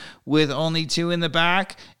times with only 2 in the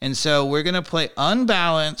back. And so we're going to play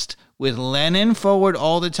unbalanced with Lennon forward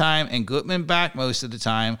all the time and Gutman back most of the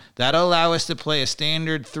time. That'll allow us to play a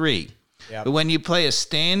standard 3. Yep. But when you play a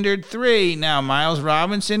standard 3, now Miles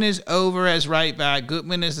Robinson is over as right back,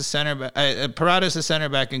 Gutman is the center back, Parada is the center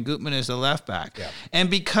back, and Gutman is the left back. Yep. And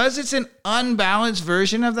because it's an unbalanced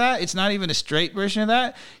version of that, it's not even a straight version of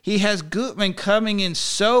that, he has Gutman coming in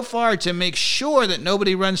so far to make sure that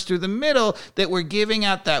nobody runs through the middle, that we're giving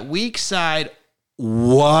out that weak side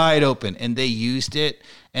wide open. And they used it,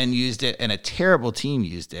 and a terrible team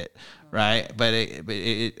used it, right? But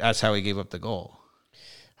that's how he gave up the goal.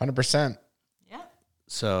 100%. Yeah.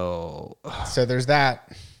 So there's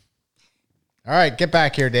that. All right, get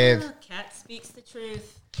back here, Dave. Cat speaks the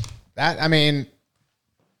truth. That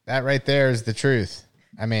right there is the truth.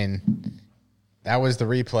 I mean, that was the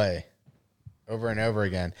replay over and over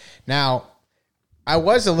again. Now, I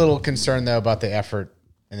was a little concerned though about the effort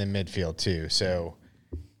in the midfield too. So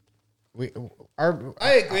I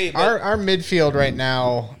agree. Our midfield right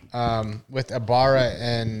now, with Ibarra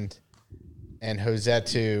and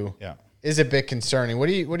Rossetto is a bit concerning. What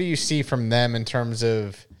do you see from them in terms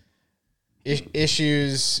of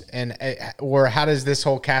issues, and or how does this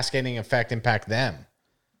whole cascading effect impact them?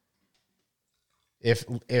 If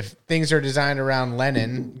things are designed around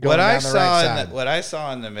Lennon going down the right side. What I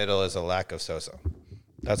saw in the middle is a lack of Sosa.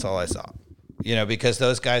 That's all I saw. Because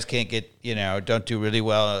those guys can't get, don't do really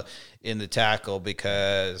well in the tackle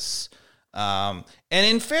because, and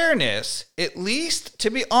in fairness, at least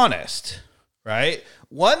to be honest, right?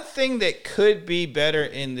 One thing that could be better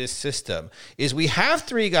in this system is we have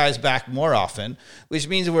 3 guys back more often, which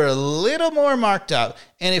means we're a little more marked up.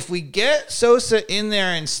 And if we get Sosa in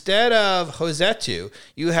there instead of Rossetto,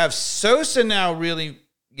 you have Sosa now really,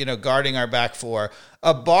 guarding our back 4.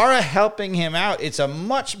 Ibarra helping him out. It's a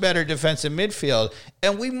much better defensive midfield,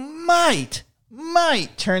 and we might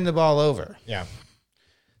turn the ball over. Yeah.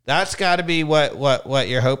 That's got to be what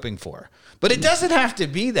you're hoping for. But it doesn't have to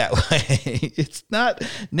be that way. It's not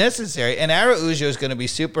necessary. And Araujo is going to be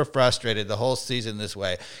super frustrated the whole season this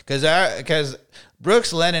way because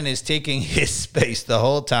Brooks Lennon is taking his space the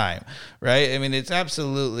whole time, right? I mean, it's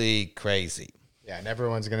absolutely crazy. Yeah, and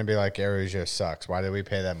everyone's going to be like, Araujo sucks. Why did we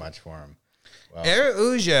pay that much for him? Well,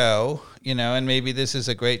 Araujo, and maybe this is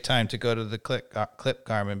a great time to go to the clip,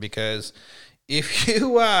 Carmen, because if you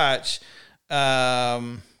watch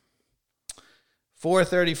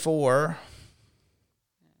 434...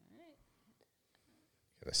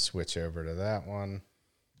 Gotta switch over to that one.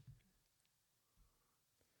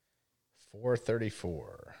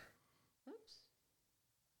 434. Oops.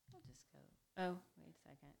 Oh, wait a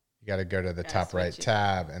second. You got to go to the top right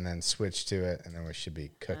tab and then switch to it, and then we should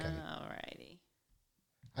be cooking. All righty.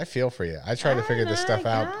 I feel for you. I try to figure this stuff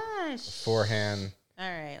out beforehand. All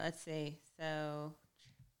right, let's see. So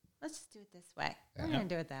let's just do it this way. Yeah. We're going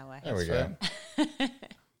to do it that way. There we go.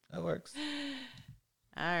 That works.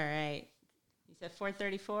 All right. You said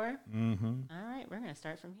 434? Mm-hmm. All right, we're going to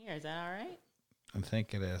start from here. Is that all right? I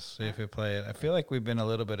think it is. See if we play it. I feel like we've been a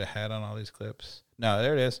little bit ahead on all these clips. No,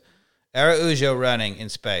 there it is. Araujo running in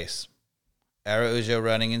space. Araujo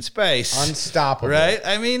running in space. Unstoppable. Right?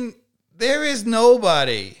 I mean, there is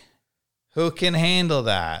nobody who can handle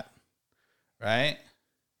that. Right?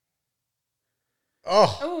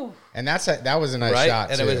 Oh. And that was a nice right?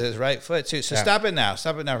 shot, and too. it was his right foot, too. So stop it now.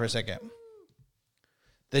 Stop it now for a second.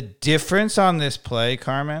 The difference on this play,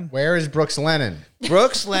 Carmen. Where is Brooks Lennon?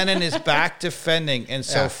 Brooks Lennon is back defending. And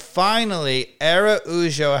so finally,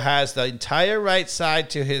 Araujo has the entire right side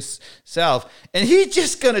to himself. And he's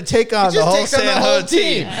just going to take on the whole San Jose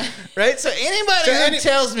team. Right? So anybody who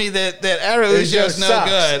tells me that Araujo's no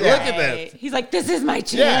good, look at that. He's like, this is my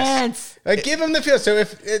chance. Yes. Give him the field. So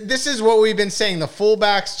if this is what we've been saying, the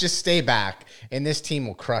fullbacks just stay back, and this team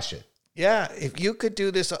will crush it. Yeah, if you could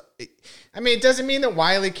do this. I mean, it doesn't mean that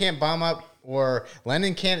Wiley can't bomb up or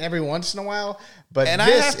Lennon can't every once in a while. But I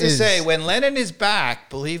have to say, when Lennon is back,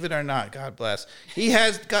 believe it or not, God bless, he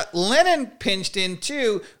has got Lennon pinched in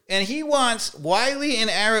too, and he wants Wiley and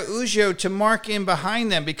Araujo to mark in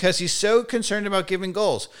behind them because he's so concerned about giving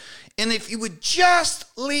goals. And if you would just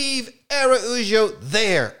leave Araujo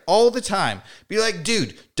there all the time, be like,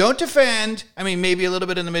 dude, don't defend. I mean, maybe a little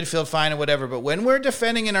bit in the midfield, fine or whatever. But when we're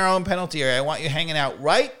defending in our own penalty area, I want you hanging out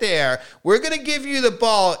right there. We're going to give you the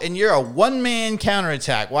ball, and you're a one-man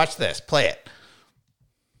counterattack. Watch this. Play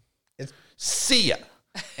it. See ya.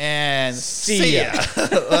 And see ya.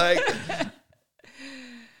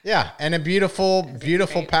 Yeah, and a beautiful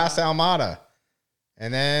pass to Almada.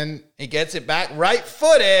 And then he gets it back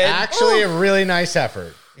right-footed. Actually, a really nice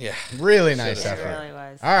effort. Yeah. Really nice effort. It really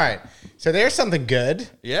was. All right. So there's something good.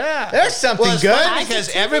 Yeah. There's something good. Because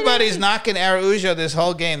everybody's knocking Araujo this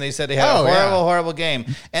whole game. They said he had a horrible game.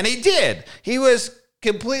 And he did. He was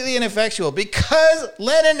completely ineffectual because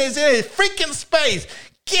Lennon is in his freaking space.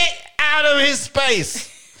 Get out of his space.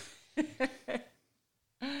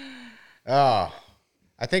 Oh,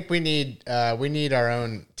 I think we need our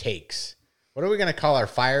own takes. What are we going to call our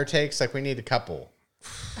fire takes? Like, we need a couple,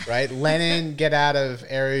 right? Lennon, get out of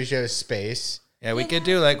Araujo's space. Yeah, we could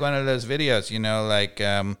do like one of those videos, like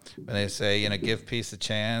when they say, give peace a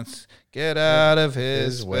chance. Get out of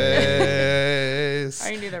his space.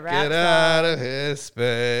 I can do the rap Get out of his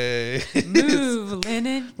space. Move,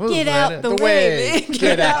 Lennon. Move, Get Lennon. out the way.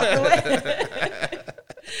 Get out the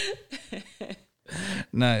way.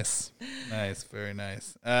 Nice. Very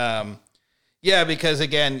nice. Yeah, because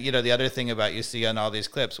again, the other thing about you see on all these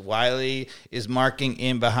clips, Wiley is marking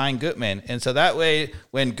in behind Gutman. And so that way,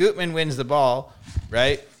 when Gutman wins the ball,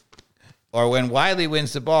 right? Or when Wiley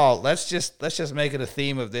wins the ball, let's just make it a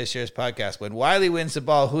theme of this year's podcast. When Wiley wins the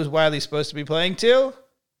ball, who's Wiley supposed to be playing to?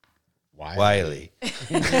 Wiley.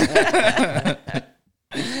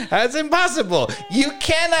 That's impossible. You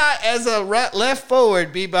cannot, as a left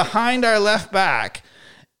forward, be behind our left back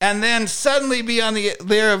and then suddenly be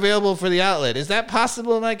there available for the outlet. Is that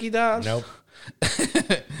possible, Mikey Dobbs? Nope.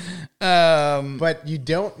 But you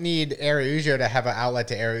don't need Araujo to have an outlet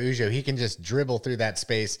to Araujo. He can just dribble through that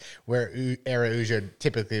space where Araujo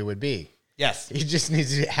typically would be. Yes. He just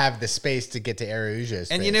needs to have the space to get to Araujo's space.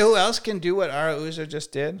 And you know who else can do what Araujo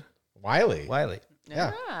just did? Wiley.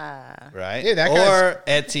 Yeah. Right? Yeah, that or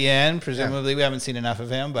Etienne, presumably. We haven't seen enough of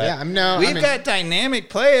him, but we've got dynamic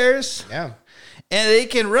players. Yeah. And they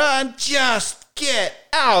can run. Just get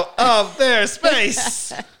out of their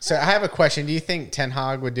space. So I have a question. Do you think Ten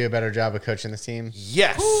Hag would do a better job of coaching this team?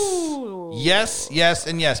 Yes. Ooh. Yes,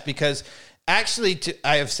 and yes. Because actually,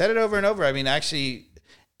 I have said it over and over. I mean, actually,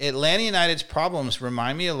 Atlanta United's problems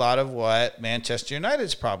remind me a lot of what Manchester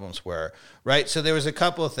United's problems were, right? So there was a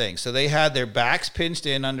couple of things. So they had their backs pinched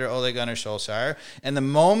in under Ole Gunnar Solskjaer. And the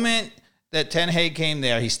moment that Ten Hag came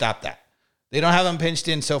there, he stopped that. They don't have him pinched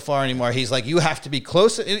in so far anymore. He's like, you have to be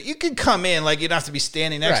close. You can come in, like you don't have to be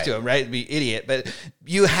standing next to him, right? Be idiot. But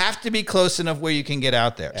you have to be close enough where you can get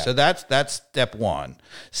out there. Yeah. So that's step one.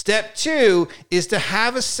 Step two is to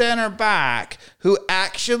have a center back who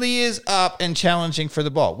actually is up and challenging for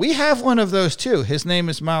the ball. We have one of those too. His name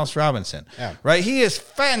is Miles Robinson, right? He is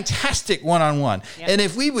fantastic one-on-one. Yep. And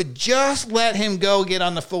if we would just let him go get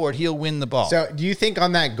on the forward, he'll win the ball. So do you think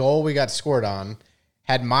on that goal we got scored on,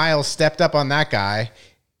 had Miles stepped up on that guy,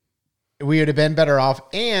 we would have been better off.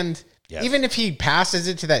 And Yes. Even if he passes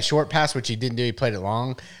it to that short pass, which he didn't do, he played it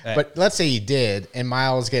long. Right. But let's say he did, and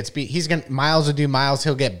Miles gets beat. Miles will do Miles.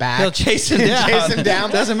 He'll get back. He'll chase him down. Chase him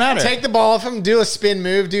down. Doesn't matter. Take the ball off him, do a spin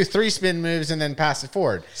move, do 3 spin moves, and then pass it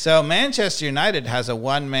forward. So Manchester United has a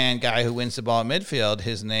one-man guy who wins the ball at midfield.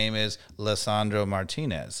 His name is Lisandro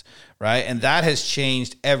Martinez, right? And that has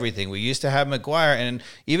changed everything. We used to have Maguire, and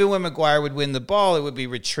even when Maguire would win the ball, it would be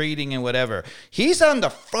retreating and whatever. He's on the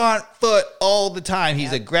front foot all the time.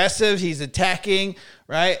 He's aggressive. He's attacking,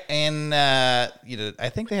 right? And, I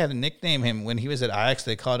think they had to nickname him when he was at Ajax.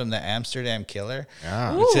 They called him the Amsterdam Killer,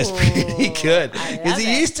 which is pretty good. Because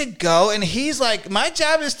he used to go, and he's like, my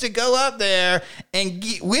job is to go up there and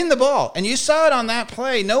win the ball. And you saw it on that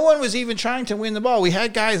play. No one was even trying to win the ball. We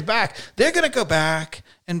had guys back. They're going to go back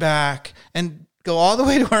and go all the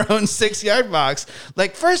way to our own 6-yard box.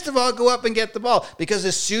 Like, first of all, go up and get the ball. Because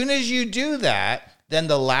as soon as you do that, then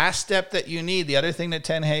the last step that you need, the other thing that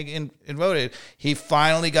Ten Hag voted, he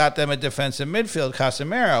finally got them a defensive midfield,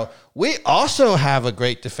 Casemiro. We also have a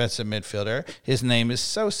great defensive midfielder. His name is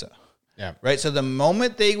Sosa. Yeah. Right. So the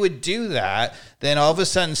moment they would do that, then all of a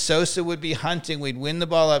sudden Sosa would be hunting. We'd win the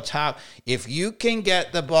ball up top. If you can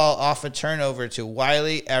get the ball off a turnover to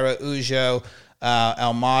Wiley, Araujo,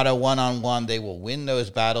 Almada one-on-one, they will win those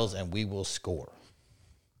battles and we will score.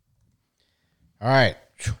 All right.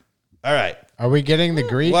 Are we getting the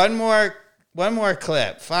Greek? One more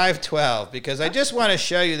clip, 5:12, because I just want to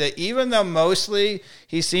show you that even though mostly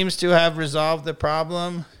he seems to have resolved the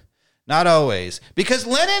problem, not always. Because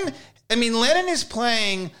Lennon is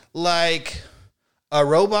playing like a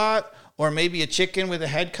robot or maybe a chicken with a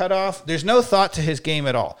head cut off. There's no thought to his game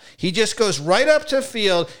at all. He just goes right up to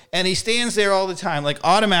field and he stands there all the time, like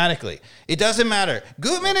automatically. It doesn't matter.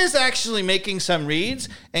 Gutman is actually making some reads,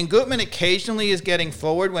 and Gutman occasionally is getting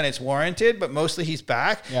forward when it's warranted, but mostly he's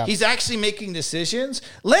back. Yeah. He's actually making decisions.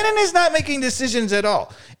 Lennon is not making decisions at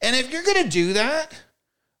all. And if you're going to do that,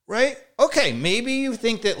 right? Okay, maybe you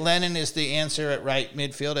think that Lennon is the answer at right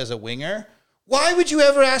midfield as a winger. Why would you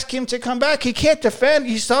ever ask him to come back? He can't defend.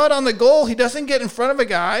 You saw it on the goal. He doesn't get in front of a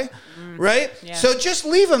guy, right? Yeah. So just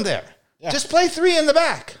leave him there. Yeah. Just play 3 in the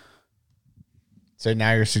back. So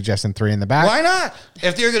now you're suggesting 3 in the back? Why not?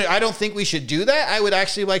 If they're gonna, I don't think we should do that. I would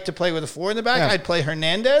actually like to play with a 4 in the back. Yeah. I'd play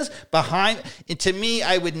Hernandez behind. And to me,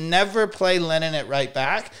 I would never play Lennon at right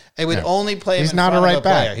back. I would only play him He's in not front a of right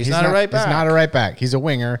back. player. He's not a right back. He's not a right back. He's a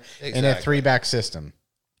winger in a Exactly. 3-back system.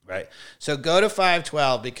 Right. So go to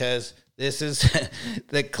 5:12 because this is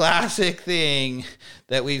the classic thing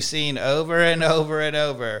that we've seen over and over and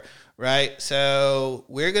over, right? So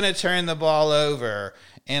we're going to turn the ball over,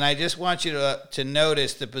 and I just want you to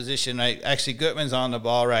notice the position. Actually, Gutman's on the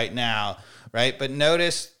ball right now, right? But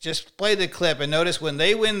notice, just play the clip, and notice when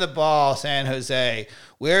they win the ball, San Jose,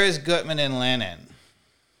 where is Gutman and Lennon?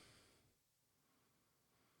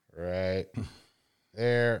 Right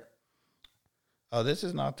there. Oh, this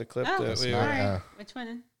is not the clip Oh, that we sorry. were. Which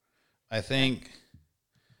one? I think.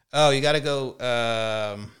 Oh, you got to go.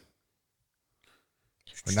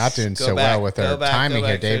 We're not doing Go so back, well with go our back, timing go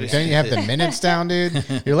here, back, David. 30 Don't you have the minutes down,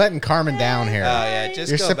 dude? You're letting Carmen down here. Oh yeah,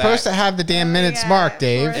 just You're go supposed back. to have the damn minutes yeah, marked,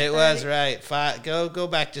 Dave. for- It was right. Go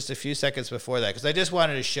back just a few seconds before that because I just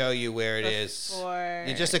wanted to show you where it is. Before-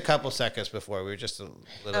 Yeah, just a couple seconds before. We were just a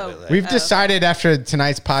little bit late. We've decided after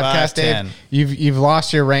tonight's podcast, 5:10. Dave, you've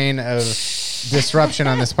lost your reign of disruption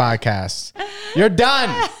on this podcast. You're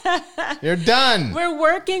done. You're done. We're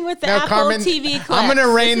working with the Now, Apple Carmen, TV clips. I'm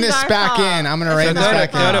gonna rein is this our back fault. in. I'm gonna This rein So is this go our to,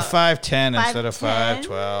 back go to fault. 5:10 instead of 5:10?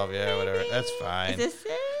 5:12. Yeah, whatever. That's Is fine. this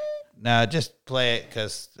it? No, just play it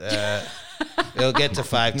because it'll get to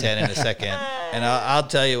 5:10 in a second, and I'll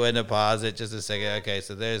tell you when to pause it. Just a second. Okay,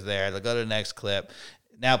 so there's there. Go to the next clip.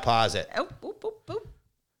 Now pause it. Oh, boop, boop, boop.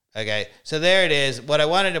 Okay, so there it is. What I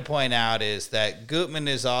wanted to point out is that Gutman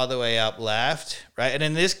is all the way up left, right? And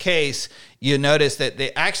in this case, you notice that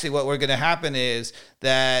what we're going to happen is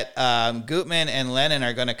that Gutman and Lennon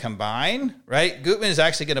are going to combine, right? Gutman is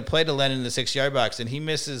actually going to play to Lennon in the 6-yard box, and he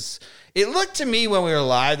misses. It looked to me when we were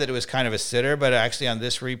live that it was kind of a sitter, but actually on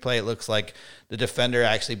this replay, it looks like the defender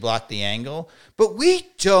actually blocked the angle. But we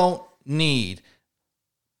don't need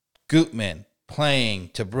Gutman playing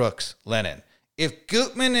to Brooks Lennon. If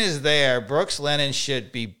Gutman is there, Brooks Lennon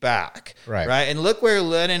should be back. Right. Right. And look where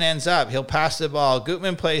Lennon ends up. He'll pass the ball.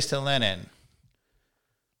 Gutman plays to Lennon.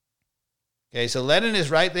 Okay, so Lennon is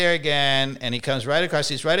right there again, and he comes right across.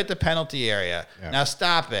 He's right at the penalty area. Yeah. Now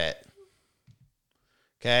stop it.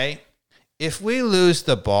 Okay. If we lose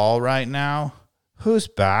the ball right now, who's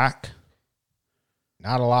back?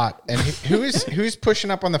 Not a lot. And who's pushing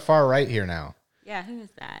up on the far right here now? Yeah, who is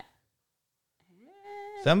that?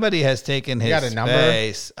 Somebody has taken his got a number?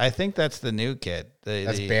 space. I think that's the new kid.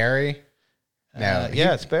 That's Barry. No,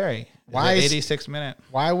 yeah, it's Barry. Why The is- 86 minute?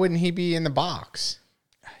 Why wouldn't he be in the box?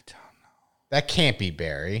 I don't know. That can't be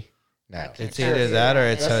Barry. No, It's either that or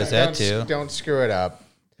it's Josetu. Don't screw it up.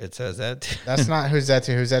 It's Josetu. That's not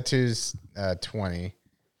Josetu. Josetu's 20.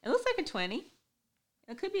 It looks like a 20.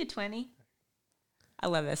 It could be a 20. I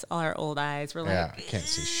love this. All our old eyes. We're Yeah, like, I can't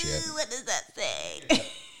see shit. what does that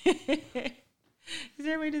say? Is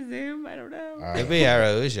there a way to zoom? I don't know. It'd be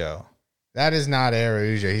Araujo. That is not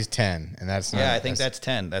Araujo. He's 10, and that's not. Yeah, I think that's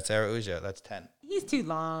 10. That's Araujo. That's 10. He's too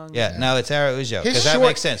long. Yeah, no, it's Araujo. his Because that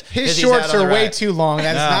makes sense. His 'Cause he's shorts out on are the way right. too long.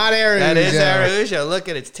 That's No, not Araujo. That is Araujo. Look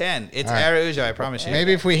at it. It's 10. It's All right. Araujo, I promise you.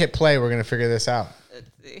 Maybe if we hit play, we're gonna figure this out. Let's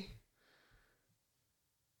see.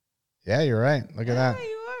 Yeah, you're right. Look at that. Oh,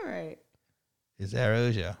 you are right. It's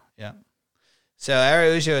Araujo. Yeah. So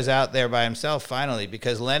Araujo is out there by himself finally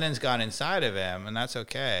because Lennon's gone inside of him, and that's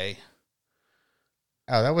okay.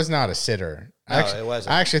 Oh, that was not a sitter. No, it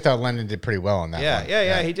wasn't. I actually thought Lennon did pretty well on that Yeah, one.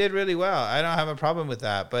 yeah. He did really well. I don't have a problem with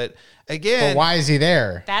that. But again, But why is he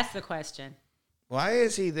there? That's the question. why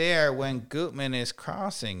is he there when Gutman is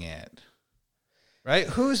crossing it? Right?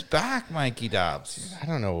 Who's back, Mikey Dobbs? I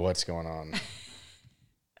don't know what's going on.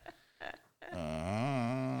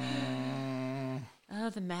 Oh,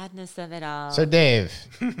 the madness of it all. So, Dave,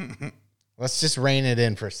 let's just rein it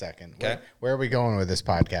in for a second. Okay. Where are we going with this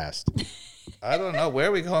podcast? I don't know. Where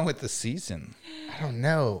are we going with the season? I don't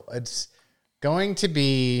know. It's going to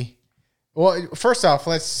be. Well, first off,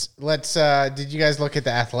 let's. Did you guys look at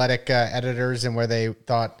the Athletic editors and where they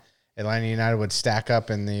thought Atlanta United would stack up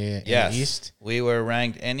in the East? We were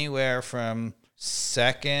ranked anywhere from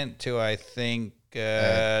second to, I think,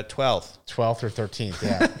 12th. 12th or 13th,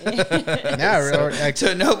 yeah. No,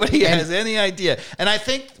 So nobody has any idea. And I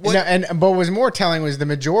think what but what was more telling was the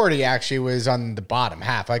majority actually was on the bottom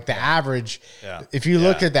half. Like the average, if you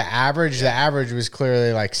looked at the average was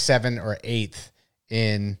clearly like 7th or 8th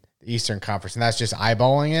in the Eastern Conference, and that's just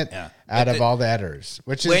eyeballing it out of all the editors.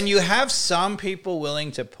 Which is when you have some people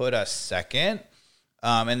willing to put us second,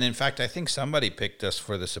 and in fact, I think somebody picked us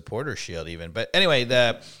for the Supporter Shield even. But anyway,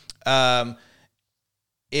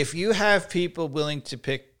 if you have people willing to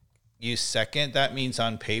pick you second, that means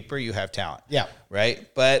on paper you have talent. Yeah. Right?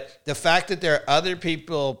 But the fact that there are other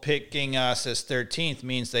people picking us as 13th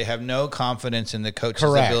means they have no confidence in the coach's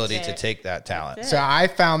Correct. ability to take that talent. So I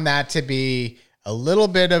found that to be a little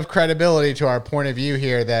bit of credibility to our point of view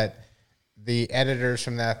here that the editors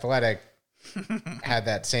from The Athletic had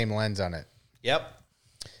that same lens on it. Yep.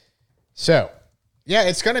 So, yeah,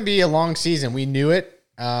 it's going to be a long season. We knew it.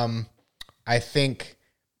 I think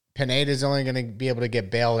Pineda's only going to be able to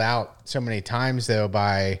get bailed out so many times, though,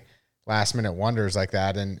 by last-minute wonders like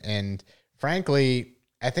that. And frankly,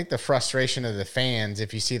 I think the frustration of the fans,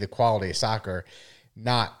 if you see the quality of soccer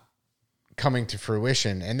not coming to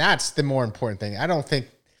fruition, and that's the more important thing. I don't think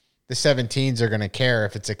the 17s are going to care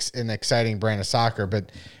if it's an exciting brand of soccer,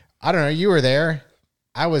 but I don't know. You were there.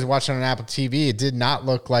 I was watching on Apple TV. It did not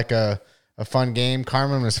look like a fun game.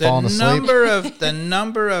 Carmen was falling asleep. The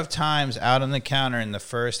number of times out on the counter in the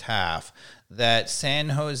first half that San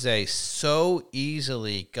Jose so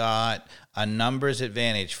easily got a numbers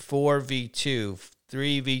advantage, 4v2,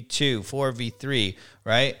 3v2, 4v3,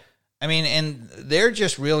 right? I mean, and they're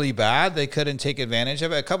just really bad. They couldn't take advantage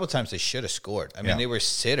of it. A couple of times they should have scored. I mean, they were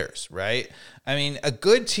sitters, right? I mean, a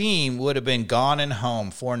good team would have been gone and home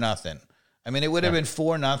 4-0. I mean, it would have been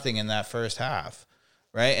 4-0 in that first half.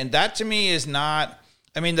 Right. And that to me is not,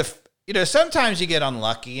 I mean, sometimes you get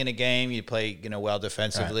unlucky in a game, you play, well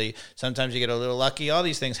defensively. Right. Sometimes you get a little lucky. All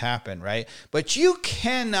these things happen. Right. But you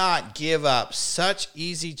cannot give up such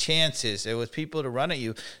easy chances with people to run at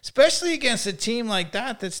you, especially against a team like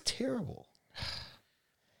that. That's terrible.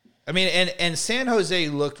 I mean, and San Jose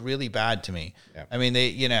looked really bad to me. Yeah. I mean,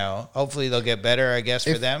 they, hopefully they'll get better, I guess,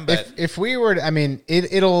 for them. But if we were, I mean,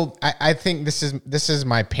 it'll. I think this is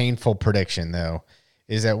my painful prediction, though,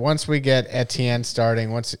 is that once we get Etienne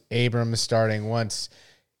starting, once Abram is starting, once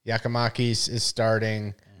Giakoumakis is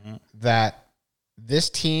starting, that this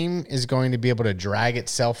team is going to be able to drag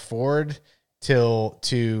itself forward to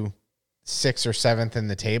 6th or 7th in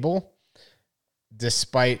the table,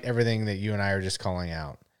 despite everything that you and I are just calling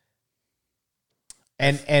out.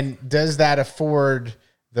 And does that afford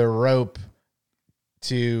the rope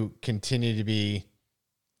to continue to be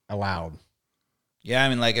allowed? Yeah, I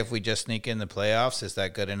mean, like if we just sneak in the playoffs, is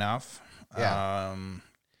that good enough? Yeah.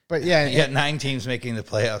 But yeah, you got 9 teams making the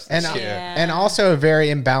playoffs this year. And also a very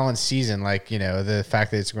imbalanced season. Like, the fact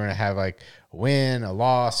that it's going to have like a win, a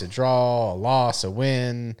loss, a draw, a loss, a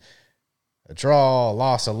win, a draw, a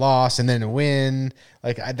loss, and then a win.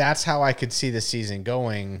 Like that's how I could see the season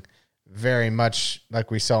going, very much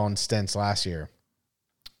like we saw in stints last year.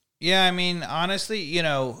 Yeah, I mean, honestly,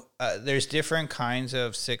 there's different kinds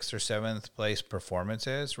of 6th or 7th place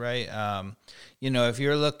performances, right? If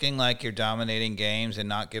you're looking like you're dominating games and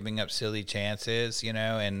not giving up silly chances,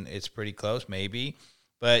 and it's pretty close, maybe.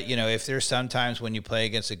 But, if there's sometimes when you play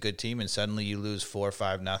against a good team and suddenly you lose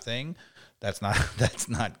 4-5-0, that's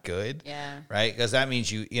not good. Yeah. Right? Because that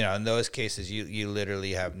means in those cases you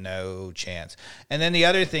literally have no chance. And then the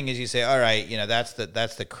other thing is you say, all right, that's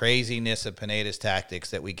the craziness of Pineda's tactics,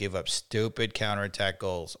 that we give up stupid counterattack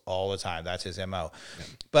goals all the time. That's his MO. Yeah.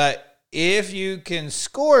 But if you can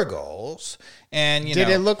score goals and did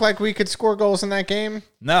it look like we could score goals in that game?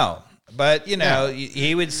 No. But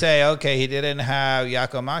he would say, okay, he didn't have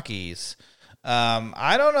Giacomakis.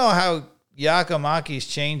 I don't know how Giacomakis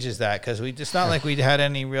changes that, because it's not like we had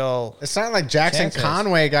any real. It's not like Jackson chances.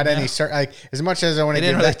 Conway got any like as much as I want to.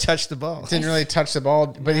 Didn't really touch the ball. Didn't really touch the ball,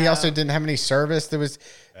 but he also didn't have any service. There was,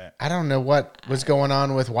 I don't know what was going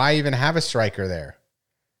on with why even have a striker there.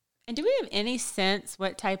 And do we have any sense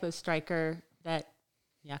what type of striker that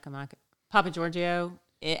Giacomakis, Papa Giorgio,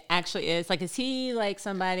 it actually is? Like, is he like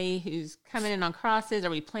somebody who's coming in on crosses? Are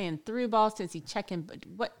we playing through balls? Is he checking?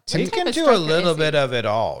 He can do a little bit of it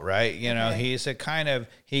all, right? He's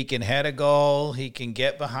he can head a goal. He can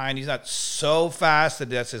get behind. He's not so fast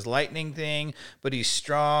that that's his lightning thing, but he's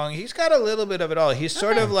strong. He's got a little bit of it all. He's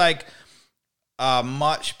sort of like a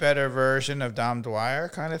much better version of Dom Dwyer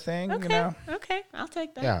kind of thing, Okay, I'll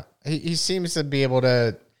take that. Yeah, he seems to be able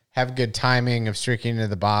to have good timing of streaking into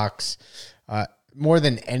the box. More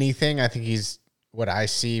than anything, I think he's, what I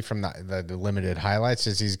see from the limited highlights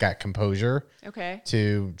is he's got composure. Okay.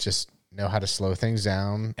 To just know how to slow things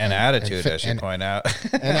down. And attitude, I should point out.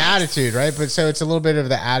 And attitude, right? But so it's a little bit of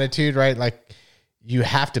the attitude, right? Like you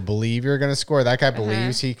have to believe you're going to score. That guy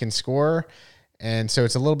believes he can score. And so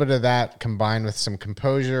it's a little bit of that combined with some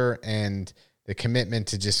composure and the commitment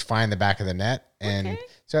to just find the back of the net. And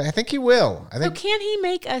so I think he will. So can he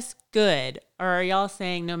make us good? Or are y'all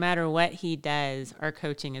saying no matter what he does, our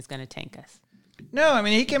coaching is going to tank us? No, I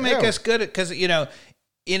mean, he can make us good because, in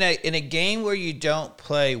a game where you don't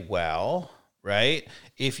play well, right?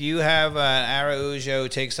 If you have an Araujo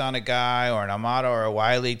takes on a guy, or an Amado or a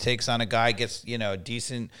Wiley takes on a guy, gets, a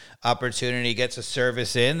decent opportunity, gets a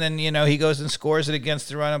service in, then, he goes and scores it against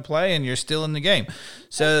the run and play, and you're still in the game.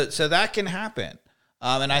 So that can happen.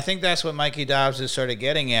 And I think that's what Mikey Dobbs is sort of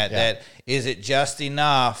getting at, that is it just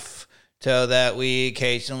enough so that we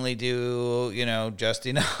occasionally do, just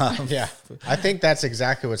enough. Yeah, I think that's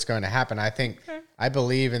exactly what's going to happen. I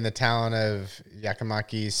believe in the talent of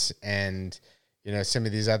Giacomakis and, some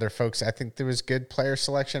of these other folks. I think there was good player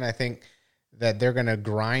selection. I think that they're going to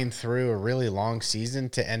grind through a really long season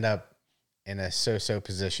to end up in a so-so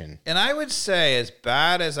position. And I would say, as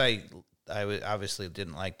bad as I obviously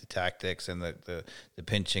didn't like the tactics and the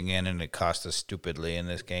pinching in, and it cost us stupidly in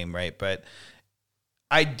this game, right? But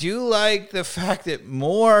I do like the fact that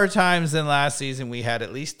more times than last season we had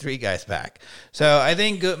at least 3 guys back. So I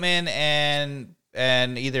think Gutman and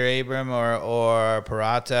either Abram or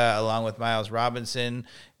Parata, along with Miles Robinson,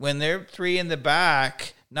 when they're 3 in the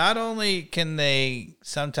back, not only can they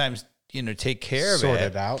sometimes take care of sort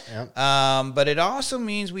it out, but it also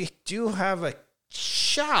means we do have a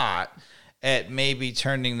shot at maybe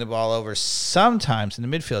turning the ball over sometimes in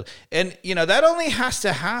the midfield. And, that only has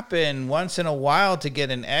to happen once in a while to get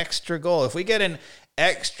an extra goal. If we get an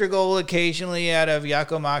extra goal occasionally out of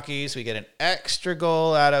Giacomakis, we get an extra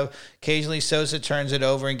goal out of occasionally Sosa turns it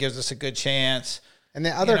over and gives us a good chance. And the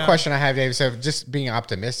other question I have, Dave, so just being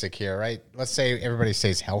optimistic here, right? Let's say everybody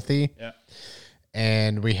stays healthy. Yeah.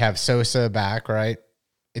 And we have Sosa back, right?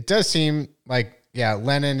 It does seem like,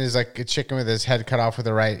 Lennon is like a chicken with his head cut off with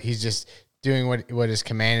the right. He's just doing what is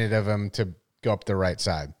commanded of him to go up the right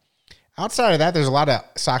side. Outside of that, there's a lot of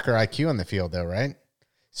soccer IQ on the field, though, right?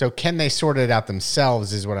 So can they sort it out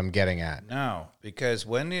themselves is what I'm getting at. No, because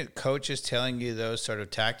when the coach is telling you those sort of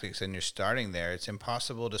tactics and you're starting there, it's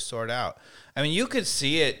impossible to sort out. I mean, you could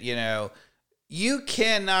see it, you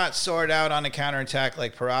cannot sort out on a counterattack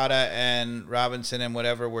like Parada and Robinson and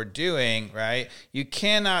whatever we're doing, right? You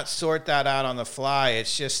cannot sort that out on the fly.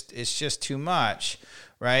 It's just too much.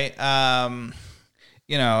 Right. I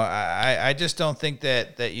just don't think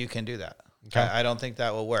that you can do that. Okay. I don't think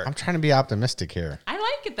that will work. I'm trying to be optimistic here. I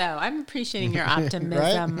like it, though. I'm appreciating your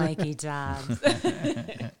optimism, Mikey Dobbs.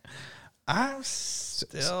 I'm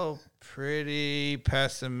still pretty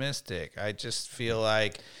pessimistic. I just feel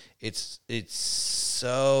like it's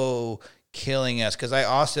so killing us. Because I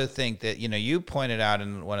also think that, you pointed out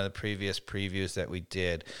in one of the previous previews that we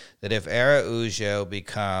did that if Araujo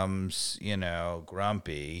becomes,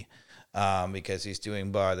 grumpy because he's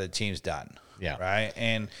doing bar, the team's done. Yeah. Right.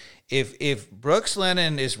 And if Brooks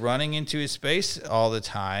Lennon is running into his space all the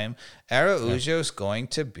time, Araujo's going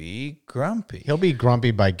to be grumpy. He'll be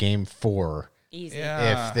grumpy by game 4. Easy.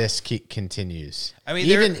 Yeah. If this continues. I mean,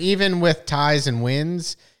 even with ties and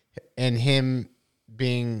wins and him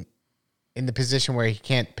being in the position where he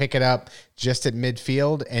can't pick it up just at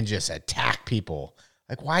midfield and just attack people.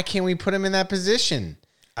 Like, why can't we put him in that position?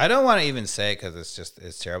 I don't want to even say it because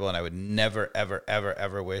it's terrible, and I would never, ever, ever,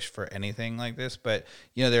 ever wish for anything like this. But,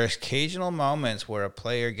 there's occasional moments where a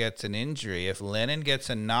player gets an injury. If Lennon gets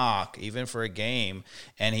a knock, even for a game,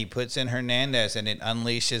 and he puts in Hernandez and it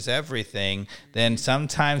unleashes everything, then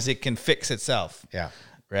sometimes it can fix itself. Yeah.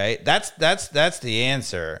 Right? That's the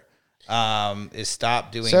answer, is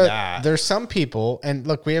stop doing So that. there's some people, and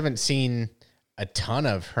look, we haven't seen a ton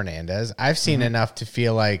of Hernandez. I've seen enough to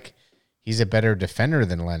feel like he's a better defender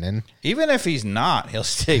than Lennon. Even if he's not, he'll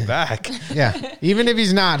stay back. Yeah. Even if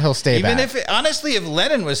he's not, he'll stay back. Honestly, if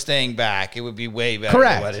Lennon was staying back, it would be way better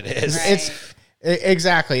Correct. than what it is. Right.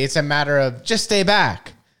 Exactly. It's a matter of just stay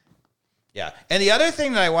back. Yeah. And the other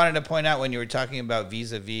thing that I wanted to point out when you were talking about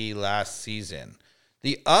vis-a-vis last season,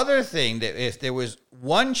 the other thing that if there was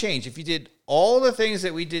one change, if you did all the things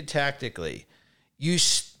that we did tactically,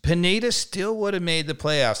 Pineda still would have made the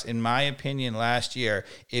playoffs, in my opinion, last year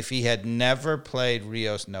if he had never played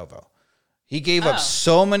Rios Novo. He gave up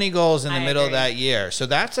so many goals in the middle of that year. So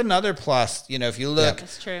that's another plus. If you look,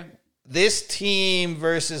 That's true. this team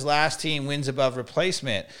versus last team wins above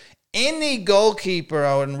replacement. Any goalkeeper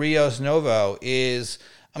on Rios Novo is,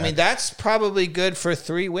 that's probably good for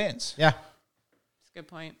 3 wins. Yeah. That's a good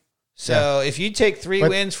point. So if you take 3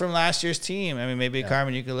 wins from last year's team, maybe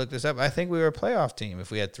Carmen, you could look this up. I think we were a playoff team if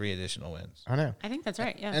we had 3 additional wins. I know. I think that's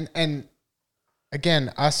right. Yeah. And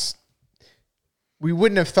again, we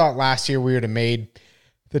wouldn't have thought last year we would have made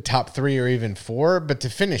the top 3 or even 4, but to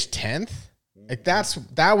finish 10th, like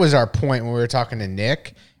that was our point when we were talking to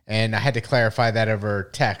Nick, and I had to clarify that over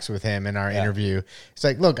text with him in our interview. It's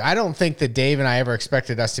like, look, I don't think that Dave and I ever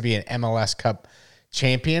expected us to be an MLS Cup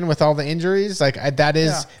champion with all the injuries. Like that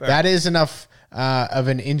is enough of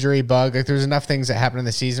an injury bug. Like there's enough things that happened in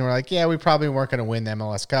the season. We're like, yeah, we probably weren't going to win the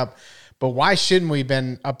MLS Cup, but why shouldn't we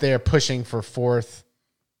been up there pushing for 4th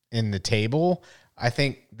in the table? I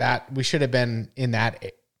think that we should have been in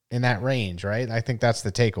that range, right? I think that's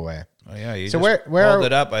the takeaway. Oh yeah, you So just where pulled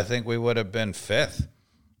it up. I think we would have been 5th,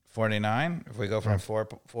 49. If we go from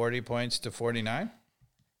 40 points to 49,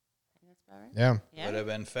 That's about right. Yeah. would have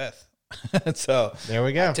been 5th. So There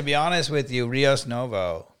we go. to be honest with you, Rios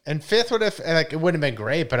Novo. And 5th would have, like, it wouldn't have been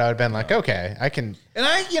great, but I would have been like, okay, I can. And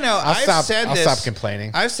I'll I'll stop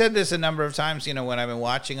complaining. I've said this a number of times, when I've been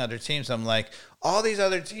watching other teams, I'm like, all these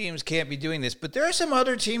other teams can't be doing this. But there are some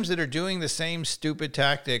other teams that are doing the same stupid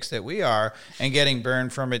tactics that we are and getting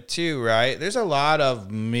burned from it too, right? There's a lot of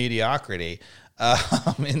mediocrity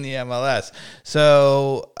in the MLS.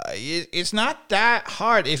 So it's not that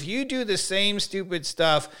hard. If you do the same stupid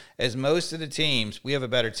stuff as most of the teams, we have a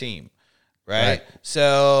better team. Right?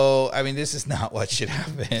 So, this is not what should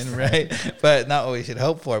happen, right? But not what we should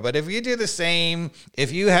hope for. But if you do the same,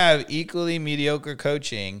 if you have equally mediocre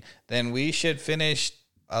coaching, then we should finish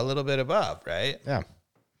a little bit above, right? Yeah.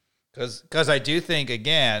 Because I do think,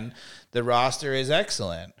 again, the roster is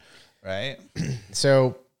excellent, right?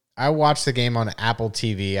 So I watched the game on Apple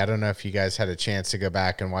TV. I don't know if you guys had a chance to go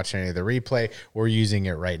back and watch any of the replay. We're using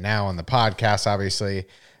it right now on the podcast, obviously.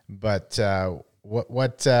 But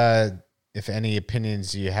what if any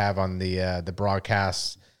opinions you have on the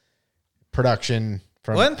broadcast production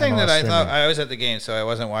from One thing MLS that I streaming? thought, I was at the game, so I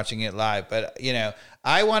wasn't watching it live, but,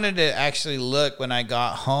 I wanted to actually look when I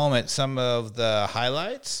got home at some of the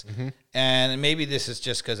highlights. And maybe this is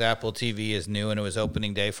just because Apple TV is new and it was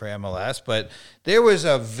opening day for MLS, but there was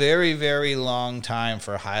a very, very long time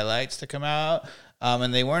for highlights to come out.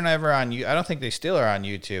 And they weren't ever on, I don't think they still are on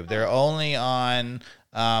YouTube. They're only on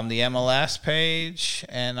the MLS page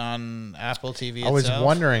and on Apple TV I was itself.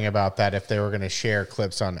 wondering about that, if they were going to share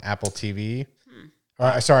clips on Apple TV.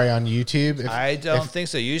 Sorry, on YouTube. I don't think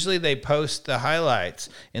so. Usually they post the highlights.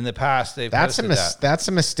 In the past, they've That's posted that. That's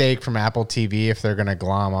a mistake from Apple TV if they're going to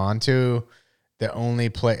glom onto the only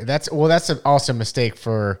play. That's also a mistake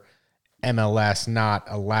for MLS not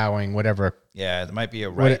allowing whatever Yeah, it might be a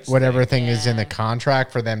rights whatever thing. thing is in the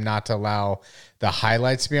contract for them not to allow the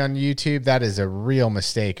highlights to be on YouTube. That is a real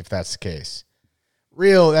mistake if that's the case.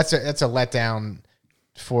 That's a letdown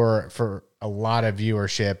for a lot of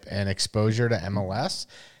viewership and exposure to MLS.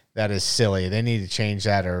 that is silly. They need to change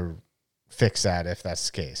that or fix that if that's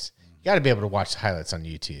the case. You got to be able to watch the highlights on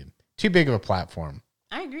YouTube. Too big of a platform.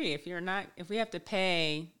 I agree. If we have to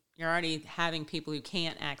pay, you're already having people who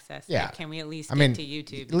can't access Yeah. it. Can we at least get to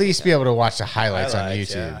YouTube? At least be able to watch the highlights on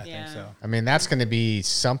YouTube. Yeah, I Yeah. think so. I mean, that's going to be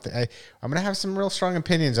something. I'm going to have some real strong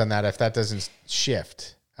opinions on that if that doesn't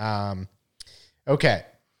shift. Okay.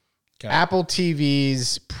 Apple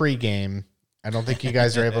TV's pregame. I don't think you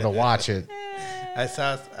guys are able to watch it. I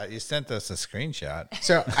saw you sent us a screenshot.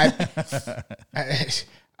 So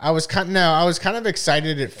I was kind of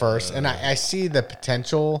excited at first, and I see the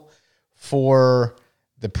potential for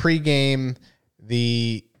the pregame,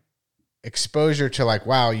 the exposure to like,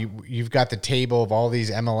 wow, you've got the table of all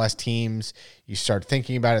these MLS teams. You start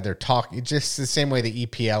thinking about it. They're talking just the same way the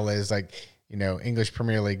EPL is, like, English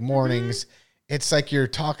Premier League mornings. It's like you're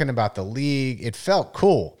talking about the league. It felt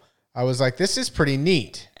cool. I was like, this is pretty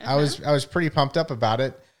neat. I was pretty pumped up about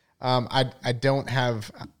it. I don't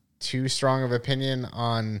have too strong of opinion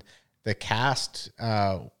on the cast.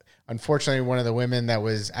 Unfortunately, one of the women that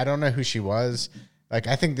was, I don't know who she was. Like,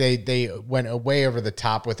 I think they went way over the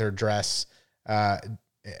top with her dress,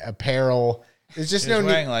 apparel. There's just She's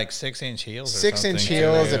wearing like 6-inch heels. 6-inch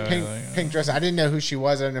heels, a pink dress. I didn't know who she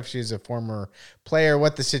was. I don't know if she was a former player,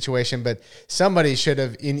 what the situation, but somebody should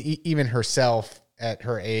have, even herself at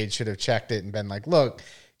her age, should have checked it and been like, look,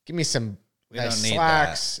 give me some nice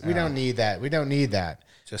slacks. We don't need that. We don't need that.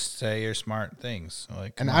 Just say your smart things.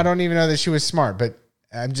 Like, and I don't even know that she was smart, but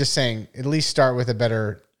I'm just saying, at least start with a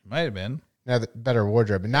better, might have been better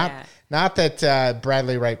wardrobe. And not that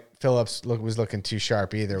Bradley Wright Phillips was looking too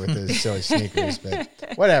sharp either with those silly sneakers, but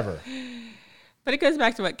whatever. But it goes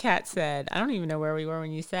back to what Kat said. I don't even know where we were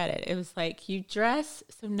when you said it. It was like, you dress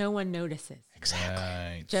so no one notices. Exactly.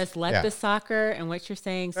 Right. Just let the soccer and what you're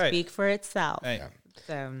saying speak for itself. Right.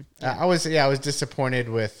 So I was disappointed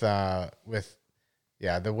with the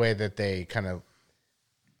way that they kind of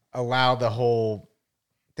allowed the whole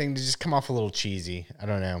thing to just come off a little cheesy. I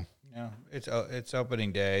don't know. Yeah, it's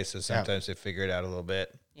opening day, so sometimes they figure it out a little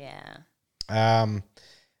bit. yeah.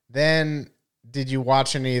 Then did you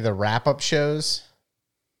watch any of the wrap-up shows?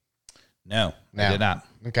 No, I did not.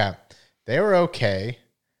 Okay. They were okay.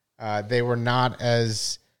 They were not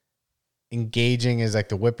as engaging as like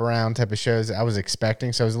the whip around type of shows I was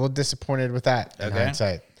expecting. So I was a little disappointed with that in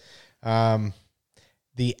hindsight.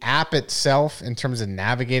 The app itself, in terms of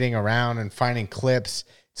navigating around and finding clips,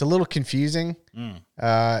 it's a little confusing.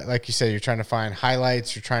 Like you said, you're trying to find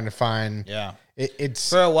highlights. You're trying to find. Yeah. It's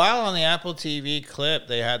for a while on the Apple TV clip,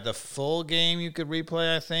 they had the full game you could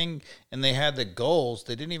replay, I think, and they had the goals.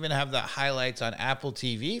 They didn't even have the highlights on Apple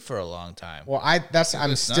TV for a long time. Well,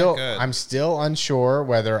 I'm still unsure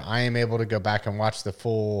whether I am able to go back and watch the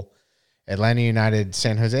full Atlanta United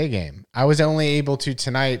San Jose game. I was only able to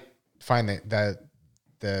tonight find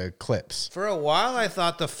the clips. For a while, I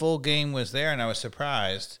thought the full game was there, and I was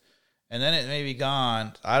surprised. And then it may be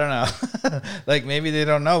gone. I don't know. Like, maybe they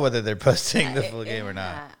don't know whether they're posting the full game or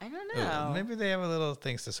not. I don't know. Maybe they have a little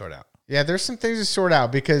things to sort out. Yeah, there's some things to sort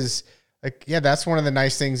out because, like, that's one of the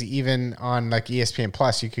nice things. Even on like ESPN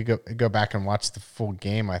Plus, you could go back and watch the full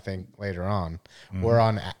game. I think later on, or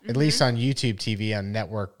on at least on YouTube TV on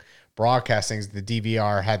network broadcastings, the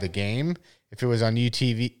DVR had the game. If it was on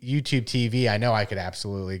YouTube TV, I know I could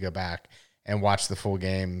absolutely go back and watch the full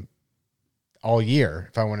game all year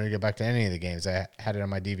if I wanted to go back to any of the games. I had it on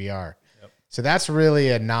my DVR. Yep. So that's really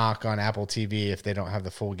a knock on Apple TV if they don't have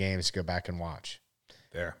the full games to go back and watch.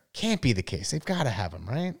 There. Can't be the case. They've got to have them,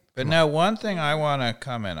 right? But now one thing I want to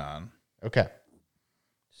comment on. Okay.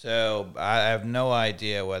 So I have no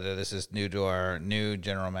idea whether this is new to our new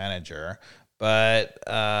general manager, but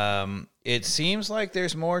it seems like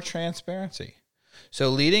there's more transparency. So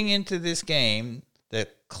leading into this game, the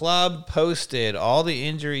club posted all the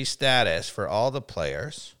injury status for all the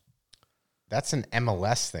players. That's an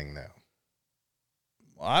MLS thing, though.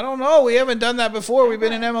 Well, I don't know. We haven't done that before. We've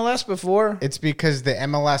been in MLS before. It's because the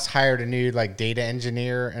MLS hired a new like data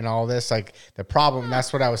engineer and all this. Like the problem,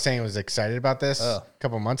 that's what I was saying. I was excited about this a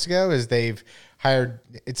couple months ago. Is they've hired.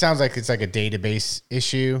 It sounds like it's like a database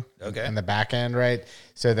issue on the back end, right?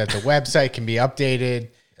 So that the website can be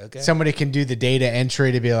updated. Okay. Somebody can do the data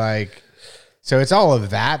entry to be like. So it's all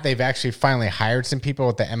of that. They've actually finally hired some people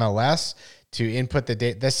at the MLS to input the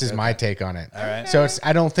data. This is my take on it. All right. So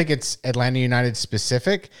I don't think it's Atlanta United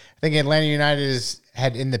specific. I think Atlanta United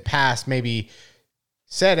had in the past maybe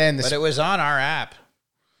said but it was on our app.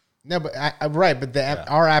 No, but right. But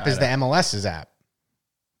our app is the MLS's app.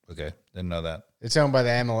 Okay, didn't know that. It's owned by the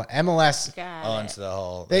MLS. Got owns it. the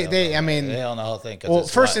whole. They I mean, they own the whole thing. well, Well,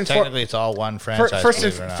 first and technically, it's all one franchise. First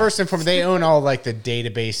believe it or not. and foremost, they own all like the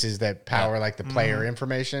databases that power like the player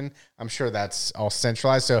information. I'm sure that's all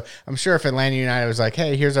centralized. So I'm sure if Atlanta United was like,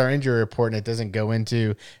 "Hey, here's our injury report," and it doesn't go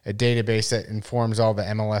into a database that informs all the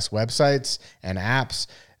MLS websites and apps,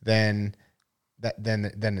 then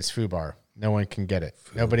it's FUBAR. No one can get it.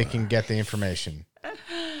 Nobody can get the information.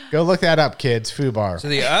 Go look that up, kids. FUBAR. So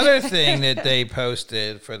the other thing that they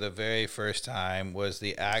posted for the very first time was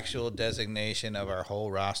the actual designation of our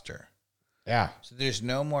whole roster. Yeah. So there's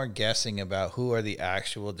no more guessing about who are the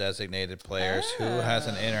actual designated players, who has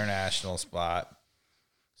an international spot.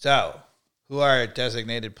 So, who are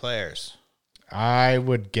designated players? I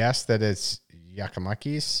would guess that it's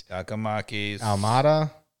Yakamakis, Yakamakis.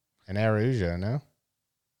 Almada, and Araujo, no?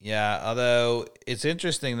 Yeah, although it's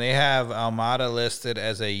interesting, they have Almada listed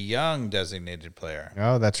as a young designated player.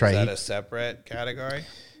 Oh, that's Is right. that a separate category?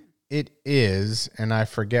 It is, and I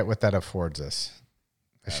forget what that affords us.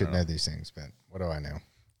 I should know these things, but what do I know?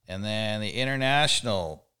 And then the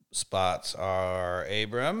international spots are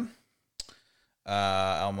Abram,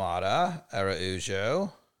 Almada,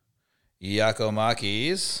 Araujo,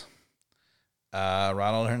 Giacomakis,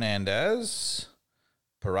 Ronald Hernandez,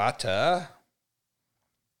 Parata,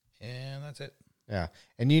 and that's it. Yeah.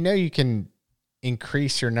 And you can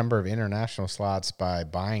increase your number of international slots by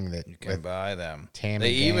buying that. You can buy them. Tam They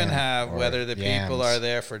and even Gam have or whether the people Gams. are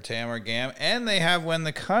there for Tam or Gam, and they have when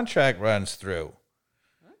the contract runs through.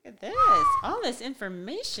 Look at this. All this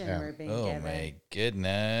information Yeah. we're being Oh given. my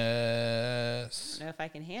goodness. I don't know if I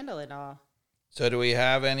can handle it all. So do we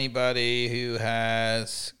have anybody who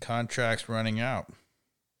has contracts running out?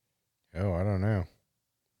 Oh, I don't know.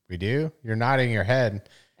 We do? You're nodding your head.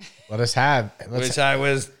 Let us have. Which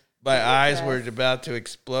my eyes were about to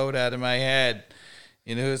explode out of my head.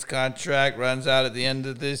 You know whose contract runs out at the end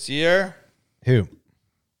of this year? Who?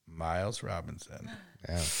 Miles Robinson.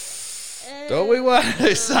 Yeah. Don't we want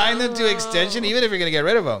to sign them to extension, even if you're going to get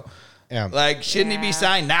rid of him? Yeah. Like, shouldn't he be Yeah.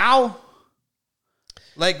 signed now?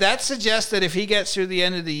 Like, that suggests that if he gets through the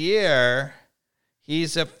end of the year,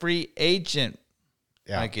 he's a free agent,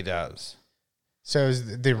 Yeah. like he does. So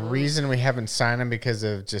is the reason we haven't signed him because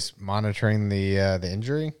of just monitoring the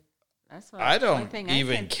injury? That's what I the only don't thing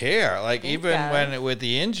even can care. Like, think even of. when with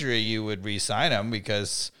the injury, you would re-sign him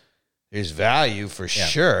because there's value for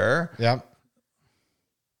sure. Yep.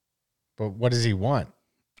 But what does he want?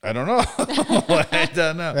 I don't know. I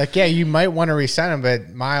don't know. Like, yeah, you might want to re-sign him, but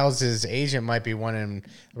Miles' agent might be wanting him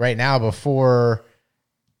right now before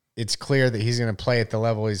it's clear that he's going to play at the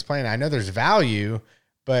level he's playing. I know there's value,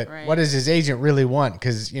 but Right. what does his agent really want?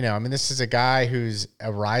 Because, this is a guy who's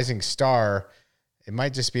a rising star. It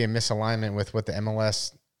might just be a misalignment with what the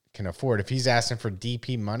MLS can afford. If he's asking for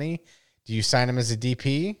DP money, do you sign him as a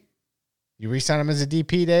DP? You re-sign him as a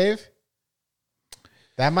DP, Dave?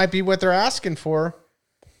 That might be what they're asking for.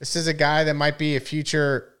 This is a guy that might be a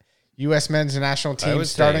future U.S. men's national I team would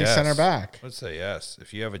say starting yes. center back. I would say yes.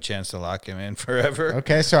 If you have a chance to lock him in forever.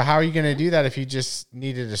 Okay, so how are you going to do that if you just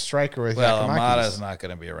needed a striker with Well, Yakamakis? Amada's not going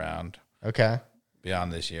to be around Okay.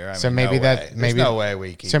 beyond this year. So mean, maybe no that- way. maybe- There's no way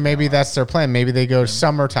we keep So maybe going. that's their plan. Maybe they go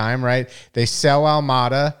summertime, right? They sell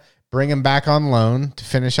Almada, bring him back on loan to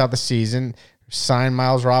finish out the season, sign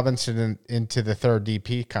Miles Robinson into the third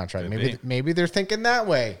DP contract. Could Maybe they're thinking that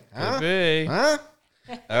way. Huh? Could be. Huh?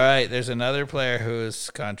 All right, there's another player whose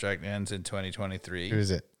contract ends in 2023. Who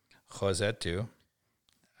is it? Josetu.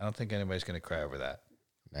 I don't think anybody's going to cry over that.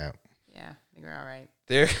 No. Yeah, I think we're all right.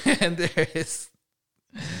 There is,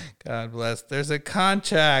 God bless, there's a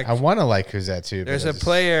contract. I want to like who's that too. There's a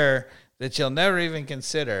player that you'll never even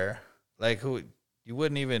consider, like who you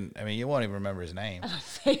wouldn't even, you won't even remember his name,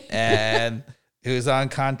 and who's on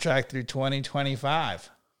contract through 2025.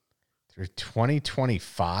 Through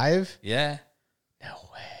 2025? Yeah. No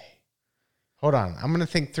way. Hold on. I'm going to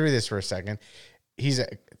think through this for a second. He's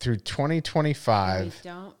through We 2025.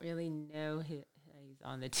 don't really know who he's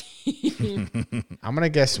on the team. I'm going to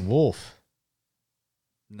guess Wolf.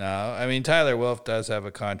 No, Tyler Wolf does have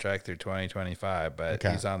a contract through 2025, but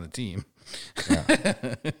Okay. he's on the team.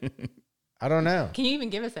 I don't know. Can you even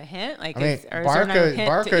give us a hint? Like, I mean, is there no hint to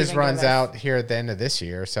Barco's even runs give us? out here at the end of this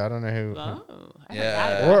year, so I don't know who. Oh, I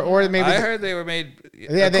Yeah. forgot about Or maybe I heard they were made,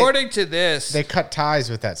 Yeah, according to this, they cut ties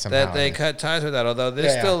with that somehow. that they cut ties with that, although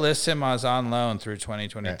this Yeah. still lists him as on loan through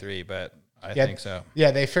 2023, but I Yeah. think so. Yeah,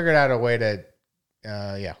 they figured out a way to.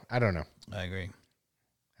 I don't know. I agree.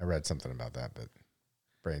 I read something about that, but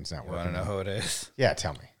brain's not You want working. to know who it is? Yeah,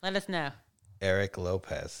 tell me. Let us know. Eric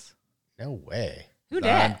Lopez. No way. Who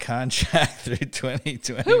that? Non-contract through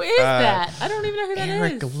 2020. Who is that? I don't even know who that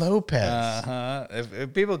Eric is. Lopez.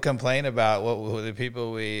 If people complain about what the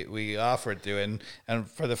people we offered to, and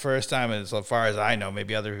for the first time, as far as I know,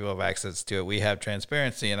 maybe other people have access to it, we have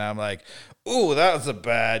transparency, and I'm like, ooh, that was a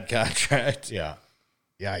bad contract. Yeah.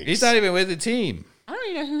 Yikes. He's not even with the team. I don't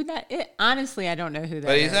even know who that is. Honestly, I don't know who that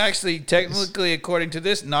But is. he's actually, technically, according to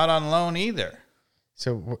this, not on loan either.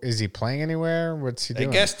 So is he playing anywhere? What's he doing?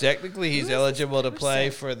 I guess technically he's eligible to play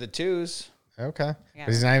for the twos. Okay. Yeah,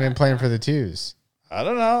 But he's not even playing for the twos. I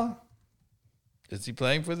don't know. Is he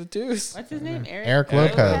playing for the twos? What's his name? Eric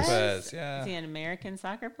Lopez. Lopez, yeah. Is he an American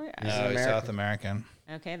soccer player? No, he's American. South American.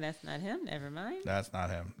 Okay, that's not him. Never mind. That's not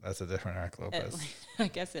him. That's a different Eric Lopez. I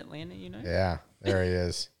guess Atlanta United. Yeah. There he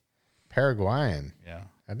is. Paraguayan. Yeah.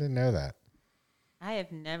 I didn't know that. I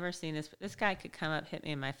have never seen this. This guy could come up, hit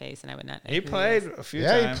me in my face, and I would not know. He who played is. a few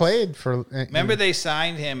Yeah, times. he played for. Remember, they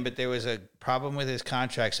signed him, but there was a problem with his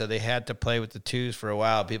contract, so they had to play with the twos for a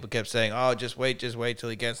while. People kept saying, "Oh, just wait till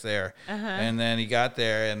he gets there," and then he got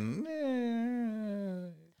there, and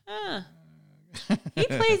Huh. He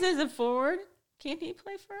plays as a forward. Can't he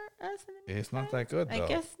play for us? In the he's not that good, though. I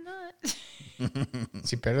guess not. Is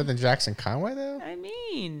he better than Jackson Conway though? I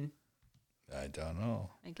mean, I don't know.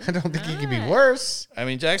 I guess I don't think he could be not. worse. I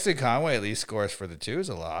mean, Jackson Conway at least scores for the twos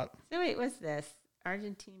a lot. So wait, what's this?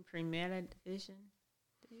 Argentine Primera Division?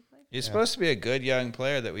 Did he play? He's supposed to be a good young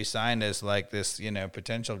player that we signed as like this,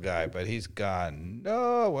 potential guy, but he's gone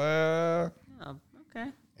nowhere. Oh, okay.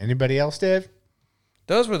 Anybody else, Dave?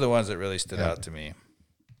 Those were the ones that really stood out to me.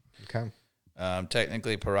 Okay.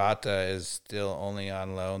 Technically, Parata is still only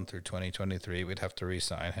on loan through 2023. We'd have to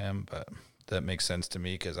re-sign him, but that makes sense to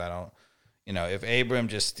me because I don't, if Abram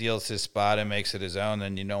just steals his spot and makes it his own,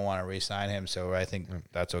 then you don't want to re-sign him. So I think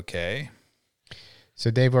that's okay.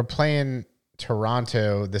 So, Dave, we're playing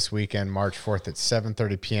Toronto this weekend, March 4th at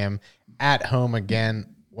 7:30 p.m. at home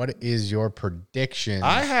again. What is your prediction?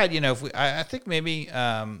 I had, I think maybe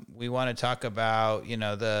we want to talk about, we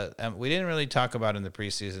didn't really talk about in the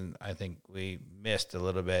preseason. I think we missed a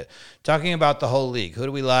little bit talking about the whole league. Who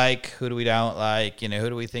do we like? Who do we don't like? Who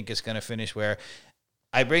do we think is going to finish where?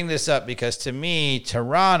 I bring this up because to me,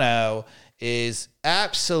 Toronto is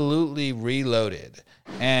absolutely reloaded.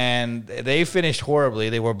 And they finished horribly.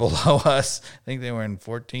 They were below us. I think they were in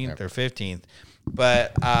 14th or 15th.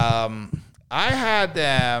 But I had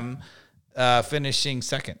them finishing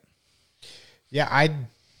second. Yeah,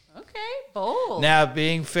 Okay, bold. Now,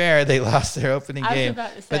 being fair, they lost their opening I was game. about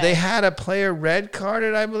to But say. they had a player red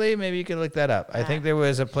carded, I believe. Maybe you could look that up. I think there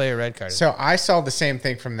was a player red carded. So I saw the same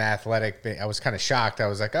thing from the Athletic. I was kind of shocked. I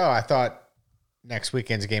was like, oh, I thought next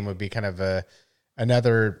weekend's game would be kind of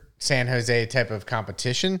another San Jose type of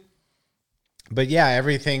competition. But yeah,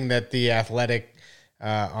 everything that the Athletic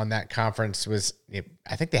on that conference was,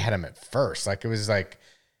 I think they had them at first. Like it was like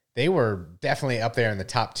they were definitely up there in the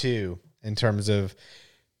top two in terms of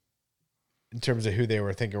who they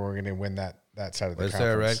were thinking were going to win that side of the Was conference.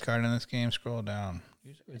 there a red card in this game? Scroll down.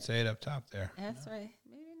 Usually would say it up top there. That's right.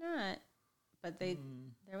 Maybe not. But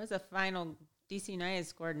there was a final. DC United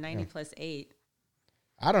scored 90 plus 8.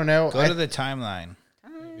 I don't know. Go to the timeline.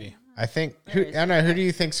 Maybe. I think There I is don't know. Who do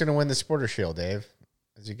you think's going to win the Sporter Shield, Dave?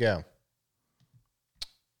 As you go.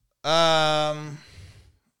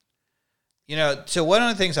 So one of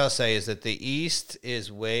the things I'll say is that the East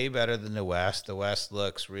is way better than the West. The West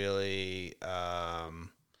looks really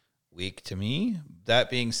weak to me. That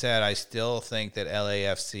being said, I still think that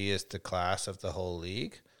LAFC is the class of the whole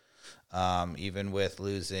league, even with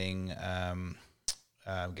losing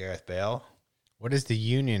Gareth Bale. What does the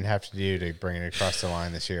Union have to do to bring it across the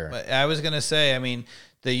line this year? But I was going to say,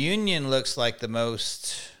 the Union looks like the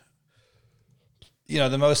most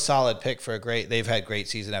solid pick for they've had great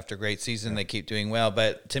season after great season. They keep doing well.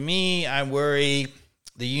 But to me, I worry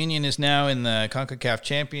the Union is now in the CONCACAF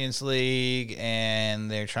Champions League and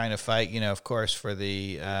they're trying to fight, of course, for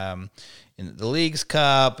the in the Leagues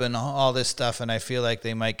Cup and all this stuff. And I feel like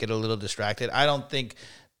they might get a little distracted.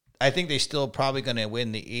 I think they're still probably going to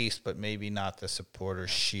win the East, but maybe not the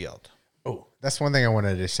Supporters' Shield. Oh, that's one thing I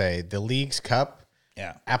wanted to say. The Leagues Cup,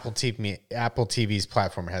 Yeah. Apple TV's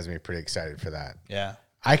platform has me pretty excited for that. Yeah.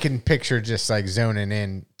 I can picture just like zoning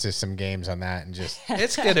in to some games on that and just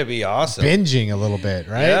It's going to be awesome. binging a little bit,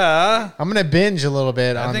 right? Yeah. I'm going to binge a little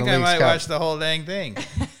bit I on think the I Leagues might Cup. watch the whole dang thing.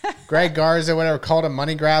 Greg Garza, whatever, called a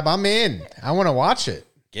money grab. I'm in. I want to watch it.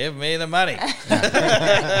 Give me the money.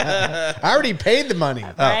 I already paid the money.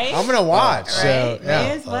 Right? I'm going to watch. So, Right? yeah.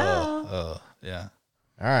 May as well. Oh, yeah.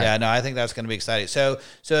 All right. Yeah, no, I think that's going to be exciting. So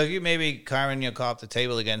if you maybe, Carmen, you'll call up the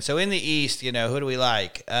table again. So in the East, who do we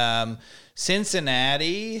like?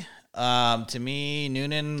 Cincinnati, To me,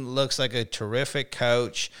 Noonan looks like a terrific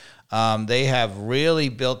coach. They have really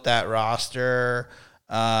built that roster.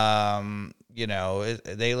 They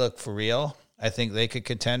look for real. I think they could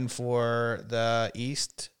contend for the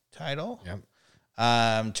East title. Yep.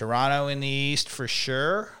 Toronto in the East for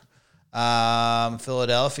sure.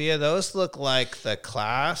 Philadelphia, those look like the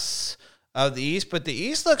class of the East, but the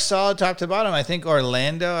East looks solid top to bottom. I think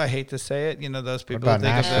Orlando, I hate to say it, those people about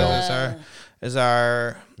think of Nashville? them as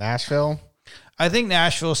our Nashville. I think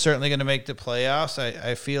Nashville's certainly going to make the playoffs.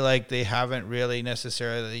 I feel like they haven't really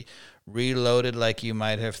necessarily reloaded like you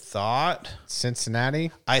might have thought. Cincinnati.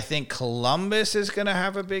 I think Columbus is going to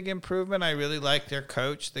have a big improvement. I really like their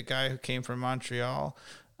coach, the guy who came from Montreal.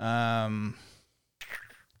 You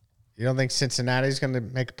don't think Cincinnati's going to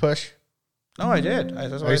make a push? No, I did.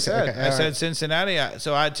 That's what I said. Okay, I said Cincinnati.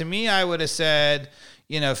 To me, I would have said,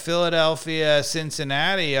 Philadelphia,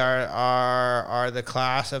 Cincinnati are the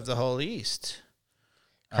class of the whole East.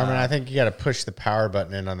 Carmen, I think you got to push the power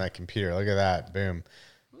button in on that computer. Look at that. Boom.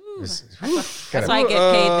 That's why I get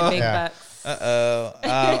paid the big bucks.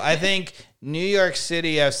 I think New York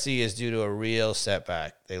City FC is due to a real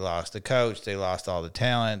setback. They lost the coach. They lost all the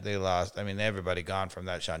talent. Everybody gone from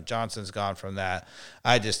that. Sean Johnson's gone from that.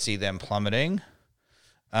 I just see them plummeting.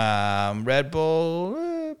 Red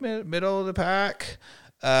Bull, middle of the pack.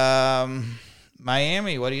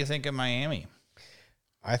 Miami, what do you think of Miami?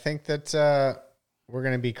 I think that we're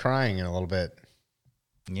going to be crying in a little bit.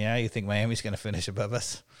 Yeah, you think Miami's going to finish above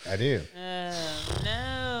us? I do.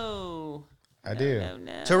 No. I do.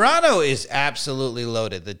 No. Toronto is absolutely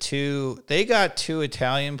loaded. They got 2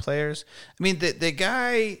 Italian players. I mean, the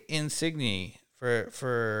guy Insigne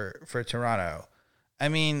for Toronto. I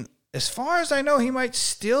mean, as far as I know, he might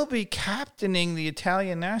still be captaining the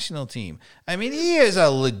Italian national team. I mean, he is a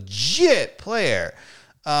legit player,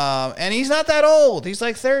 and he's not that old. He's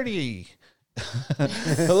like 30.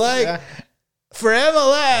 For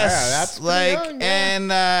MLS, that's young,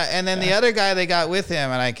 yeah. And then the other guy they got with him,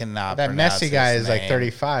 and I cannot. That pronounce Messi guy his is like name.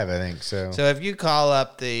 35, I think. So if you call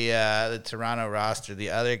up the Toronto roster,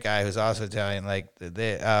 the other guy who's also Italian, like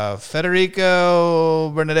Federico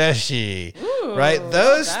Bernardeschi, right?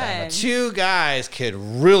 Those well 2 guys could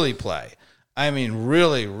really play. I mean,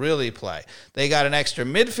 really, really play. They got an extra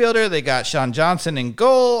midfielder. They got Sean Johnson in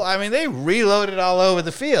goal. I mean, they reloaded all over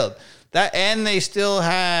the field. And they still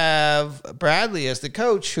have Bradley as the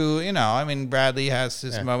coach who, Bradley has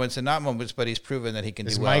his moments and not moments, but he's proven that he can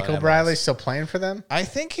is do well. Michael Bradley still playing for them? I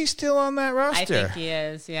think he's still on that roster. I think he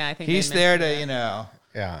is. Yeah, I think he's they there mentioned to,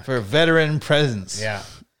 Yeah. for veteran presence. Yeah.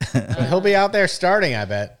 But he'll be out there starting, I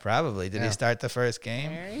bet. Probably. Did he start the first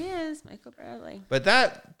game? There he is, Michael Bradley. But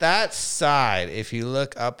that side, if you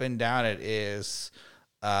look up and down, it is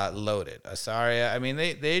loaded. Asaria, I mean,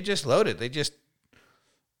 they just loaded. They just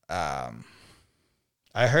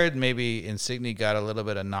I heard maybe Insigne got a little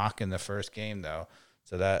bit of knock in the first game though,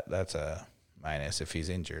 so that's a minus if he's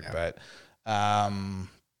injured. Yeah.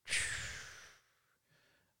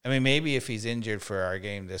 But maybe if he's injured for our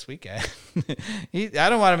game this weekend, I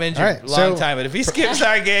don't want him injured long time. But if he skips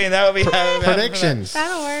our game, that would be predictions.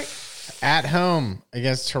 That'll work. At home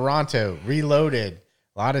against Toronto, reloaded,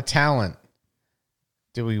 a lot of talent.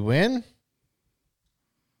 Do we win?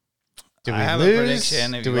 Do we I have lose? a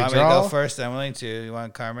prediction. If Do you we want draw? me to go first, I'm willing to. You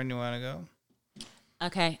want Carmen? You want to go?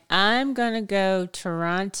 Okay, I'm going to go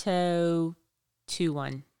Toronto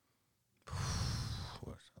 2-1.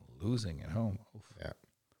 Losing at home. Yeah.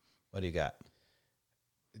 What do you got?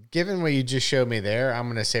 Given what you just showed me there, I'm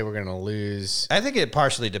going to say we're going to lose. I think it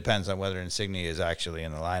partially depends on whether Insigne is actually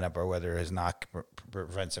in the lineup or whether his knock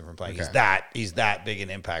prevents him from playing. Okay. He's that big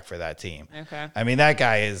an impact for that team. Okay. I mean, that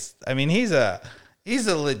guy is. I mean, he's a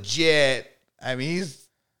legit. I mean, he's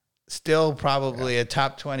still probably a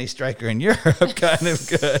top 20 striker in Europe. Kind of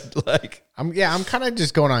good. Like, I'm kind of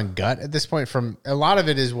just going on gut at this point. From a lot of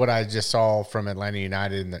it is what I just saw from Atlanta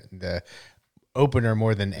United in the opener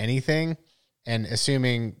more than anything, and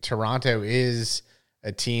assuming Toronto is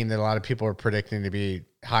a team that a lot of people are predicting to be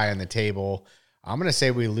high on the table, I'm going to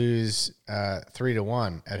say we lose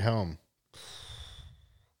 3-1 at home.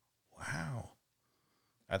 wow.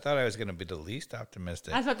 I thought I was going to be the least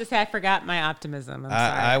optimistic. I was about to say I forgot my optimism. I'm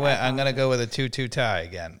sorry. I'm going to go with a 2-2 tie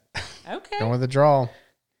again. Okay. Going with a draw. All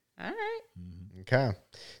right. Okay.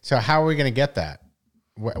 So how are we going to get that?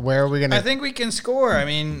 Where are we going to? I think we can score. I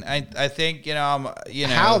mean, I think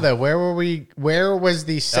How though? Where were we? Where was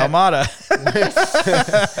the set? Almada.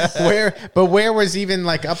 Where was even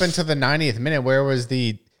like up until the 90th minute? Where was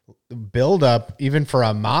the build up even for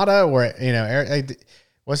Almada? Where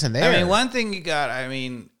wasn't there? I mean, one thing you got. I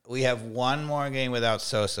mean, we have one more game without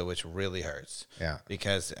Sosa, which really hurts. Yeah.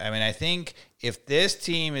 Because, I mean, I think if this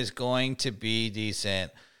team is going to be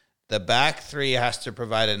decent, the back three has to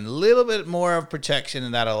provide a little bit more of protection,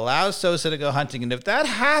 and that allows Sosa to go hunting. And if that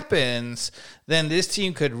happens, then this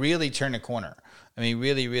team could really turn a corner. I mean,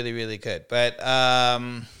 really, really, really could. But,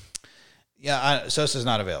 Sosa's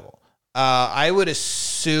not available. I would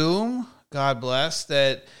assume, God bless,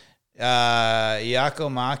 that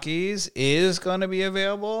Giacomakis is going to be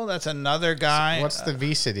available. That's another guy. So what's the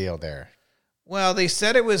visa deal there? Well, they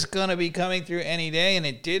said it was going to be coming through any day, and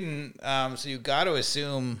it didn't. So you got to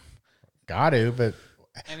assume. Got to, but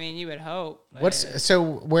I mean, you would hope. Where's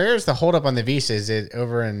the holdup on the visa? Is it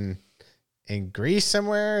over in Greece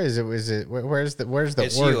somewhere? Where's the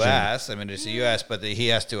It's origin? U.S. I mean, it's the U.S., but he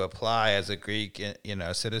has to apply as a Greek,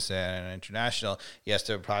 citizen and international. He has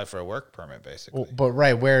to apply for a work permit, basically. Well, but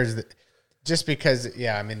right, where's the? Just because,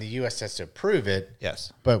 yeah, I mean, the U.S. has to approve it.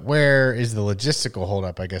 Yes. But where is the logistical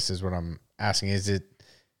holdup? I guess is what I'm asking. Is it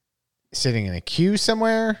sitting in a queue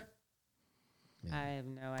somewhere? I have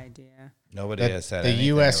no idea. Nobody has said the anything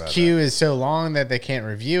U.S. about queue that. is so long that they can't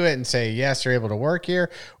review it and say yes, you're able to work here,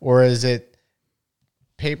 or is it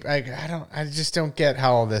paper? I just don't get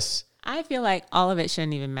how all this. I feel like all of it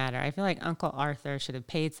shouldn't even matter. I feel like Uncle Arthur should have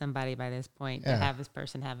paid somebody by this point to have this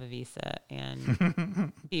person have a visa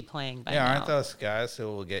and be playing by now. Aren't those guys who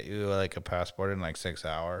will get you like a passport in like 6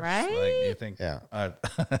 hours? Right? Like, you think? Yeah.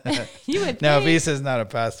 You would No, think. visa's not a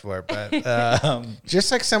passport, but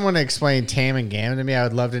Just like someone explained Tam and Gammon to me, I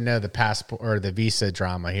would love to know the passport or the visa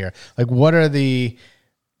drama here. Like, what are the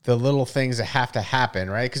little things that have to happen,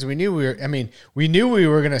 right? Because we knew we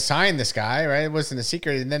were going to sign this guy, right? It wasn't a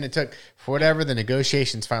secret. And then it took, for whatever, the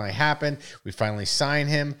negotiations finally happened. We finally signed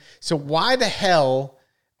him. So why the hell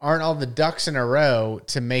aren't all the ducks in a row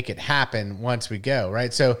to make it happen once we go,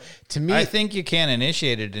 right? So to me, I think you can't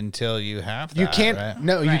initiate it until you have that, you can't, right?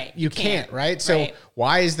 no, Right, you can't, right? So Right.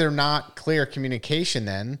 why is there not clear communication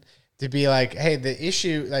then to be like, hey, the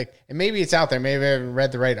issue, like, and maybe it's out there, maybe I haven't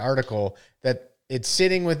read the right article, that it's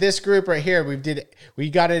sitting with this group right here. We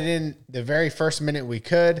got it in the very first minute we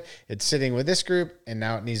could. It's sitting with this group, and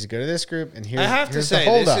now it needs to go to this group. And I have to here's say,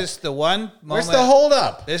 the hold this up. is the one moment. Where's the hold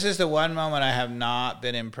up? This is the one moment I have not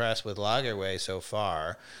been impressed with Lagerwey so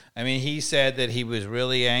far. I mean, he said that he was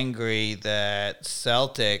really angry that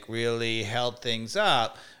Celtic really held things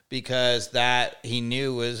up because that he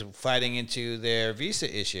knew was fighting into their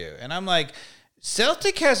visa issue. And I'm like,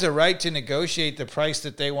 Celtic has a right to negotiate the price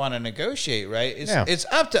that they want to negotiate, right? It's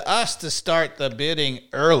up to us to start the bidding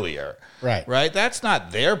earlier. Right. Right? That's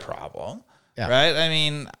not their problem. Yeah. Right? I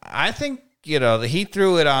mean, I think, he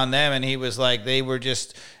threw it on them, and he was like, they were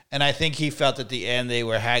just, and I think he felt at the end they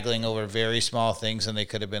were haggling over very small things, and they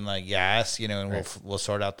could have been like, yes, and we'll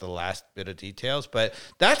sort out the last bit of details. But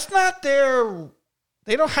that's not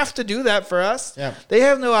they don't have to do that for us. Yeah. They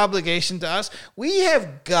have no obligation to us. We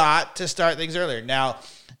have got to start things earlier. Now,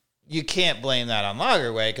 you can't blame that on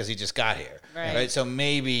Lagerwey because he just got here. Right. So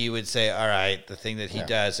maybe you would say, all right, the thing that he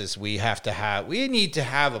does is we need to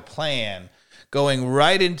have a plan going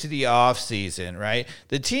right into the off season, right?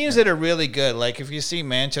 The teams that are really good, like if you see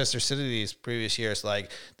Manchester City these previous years, like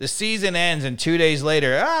the season ends and 2 days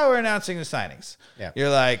later, we're announcing the signings. Yeah. You're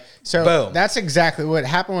like, So boom. that's exactly what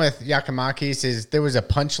happened with Giacomakis is there was a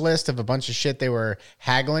punch list of a bunch of shit they were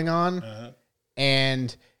haggling on.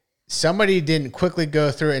 And somebody didn't quickly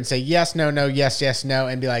go through it and say, yes, no, no, yes, yes, no,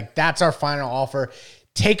 and be like, that's our final offer.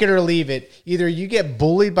 Take it or leave it. Either you get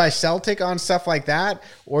bullied by Celtic on stuff like that,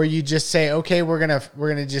 or you just say, okay, we're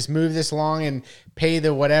gonna just move this along and pay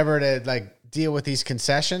the whatever to like deal with these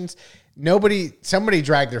concessions. Somebody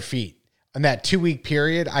dragged their feet on that 2 week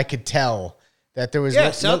period. I could tell that there was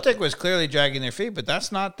Celtic was clearly dragging their feet, but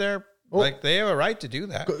that's not their they have a right to do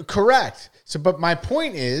that. Correct. So, but my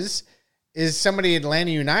point is somebody at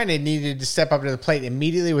Atlanta United needed to step up to the plate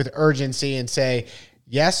immediately with urgency and say,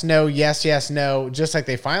 yes, no, yes, yes, no, just like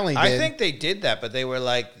they finally did. I think they did that, but they were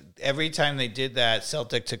like, every time they did that,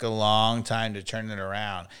 Celtic took a long time to turn it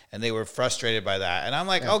around, and they were frustrated by that. And I'm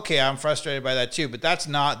like, okay, I'm frustrated by that too, but that's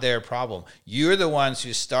not their problem. You're the ones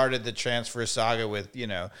who started the transfer saga with,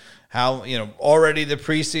 already the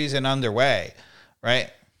preseason underway,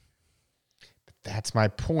 right? That's my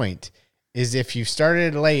point, is if you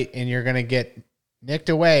started late and you're going to get nicked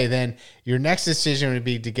away, then your next decision would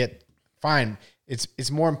be to get fine.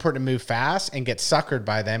 it's more important to move fast and get suckered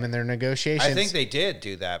by them in their negotiations. I think they did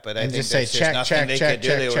do that, but I And think just say, there's check, nothing check, they check, could do.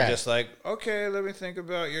 check, They were check. just like, okay, let me think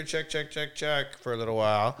about your check for a little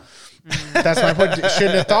while. That's my point.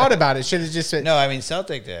 Shouldn't have thought about it. Should have just said, No, I mean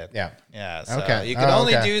Celtic did. Yeah. Yeah. So Okay. you can Oh,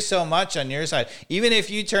 only okay. do so much on your side. Even if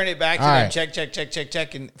you turn it back to All them, right.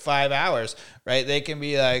 check in 5 hours, right? They can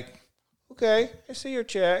be like, okay, I see your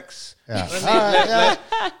checks. Yeah.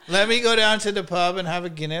 Let me go down to the pub and have a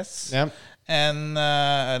Guinness. Yep. And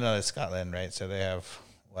I know it's Scotland, right? So they have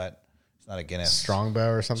what? It's not a Guinness. Strongbow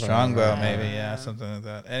or something. Strongbow, maybe, yeah, something like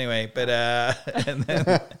that. Anyway, but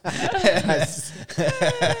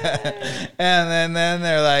and then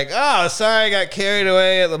they're like, "Oh, sorry, I got carried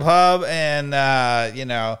away at the pub, and now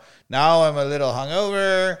I'm a little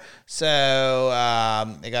hungover, so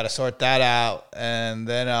I got to sort that out, and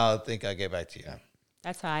then I'll get back to you."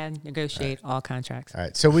 That's how I negotiate all contracts. All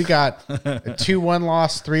right. So we got a 2-1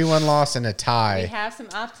 loss, 3-1 loss, and a We tie. have some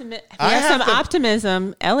optimism. I have to-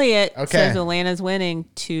 Optimism. Elliot Okay. says Atlanta's winning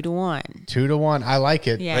 2-1. 2-1. I like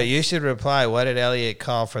it. Yeah. But you should reply. What did Elliot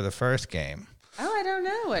call for the first game? Oh, I don't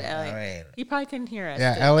know what Elliot. mean- He probably couldn't hear us.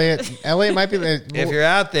 Yeah, Elliot might be. If you're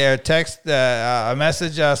out there, text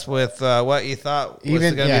message us with what you thought was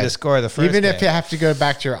going to be the score of the first Even game. if you have to go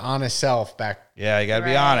back to your honest self, Yeah, you got to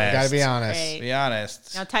be Right. honest. got to be honest. Right. Be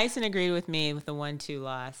honest. Now Tyson agreed with me with the 1-2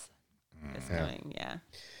 loss. This going, yeah.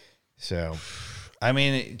 So I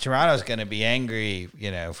mean, Toronto's going to be angry,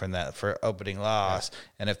 for opening loss,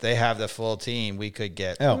 and if they have the full team, we could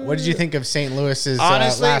get what did you think of St. Louis's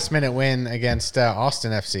Honestly- last minute win against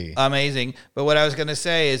Austin FC? amazing. But what I was going to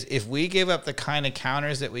say is, if we give up the kind of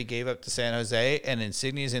counters that we gave up to San Jose, and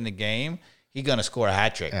Insignia's in the game, he's going to score a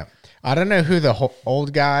hat trick. Yeah. I don't know who the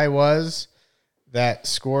old guy was that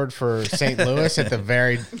scored for St. Louis at the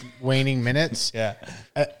very waning minutes. Yeah.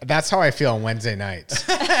 That's how I feel on Wednesday nights.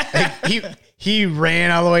 Like, he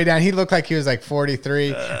ran all the way down. He looked like he was like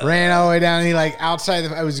 43. Ran all the way down. He like outside.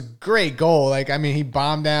 It was a great goal. Like, I mean, he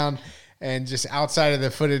bombed down and just outside of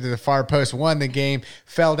the footage of the far post, won the game.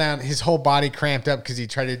 Fell down. His whole body cramped up because he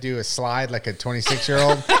tried to do a slide like a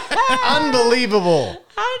 26-year-old. Unbelievable.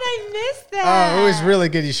 How did I miss that? Oh, it was really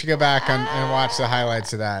good. You should go back and watch the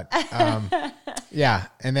highlights of that. Yeah,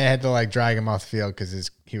 and they had to like drag him off the field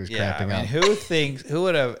because he was Yeah, cramping I mean, up. who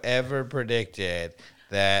would have ever predicted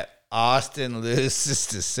that Austin loses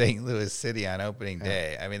to St. Louis City on opening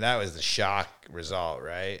day? I mean, that was the shock result,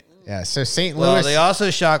 right? Yeah, so St. Well, Louis. the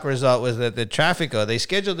also shock result was that the Trafico, they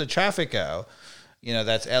scheduled the Trafico,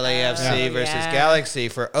 that's LAFC versus yeah. Galaxy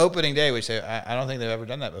for opening day, which I don't think they've ever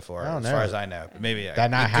done that before, Oh, as no. far as I know. Maybe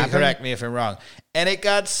That not you can happened? correct me if I'm wrong. And it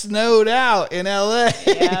got snowed out in LA.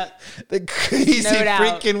 Yeah. The crazy Snowed out.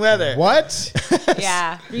 freaking weather. What?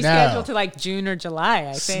 Yeah. Rescheduled to like June or July,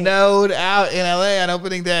 I think. Snowed out in LA on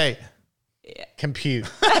opening day. Compute.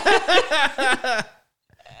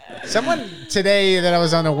 Someone today that I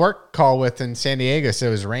was on a work call with in San Diego said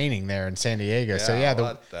it was raining there in San Diego. So yeah,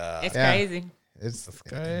 what the- It's Yeah. crazy. it's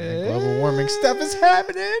global warming stuff is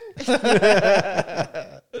happening.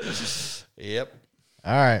 Yep.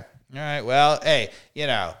 All right, All right. Well, hey,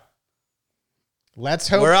 let's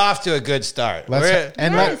hope we're off to a good start.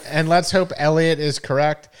 let's hope Elliot is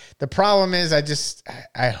correct. The problem is,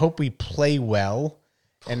 I hope we play well,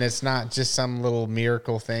 and it's not just some little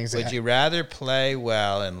miracle things. Would you rather play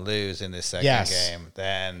well and lose in the second Yes. game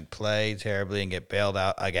than play terribly and get bailed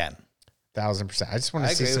out again? 1,000%. I just want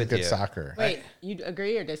to I see agree some with good you. soccer. Wait, you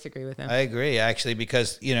agree or disagree with him? I agree, actually,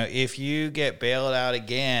 because, if you get bailed out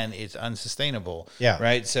again, it's unsustainable. Yeah.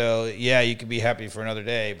 Right? So, yeah, you could be happy for another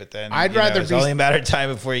day, but then I'd rather it's be- only a matter of time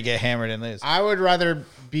before you get hammered and lose. I would rather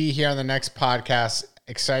be here on the next podcast,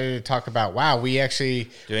 excited to talk about, wow, we actually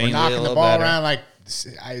Doing were a knocking the little ball better. around. Like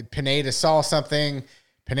Pineda saw something.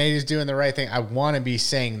 Pineda's doing the right thing. I want to be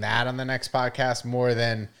saying that on the next podcast more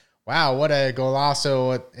than, wow, what a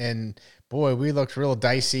golazo. And boy, we looked real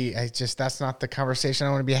dicey. That's not the conversation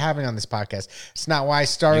I want to be having on this podcast. It's not why I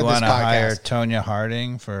started You this want to hire podcast. Tonya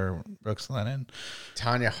Harding for Brooks Lennon?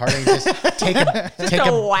 Tanya Harding, just take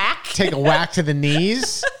a whack. take a whack to the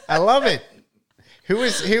knees. I love it. Who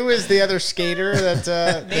is the other skater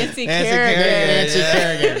that Nancy Nancy Kerrigan. Nancy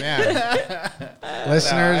Kerrigan, yeah.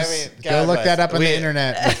 Listeners, go God look bless. that up on the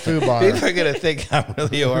internet. The Foo Bar. People are going to think I'm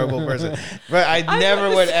really a horrible person. But I never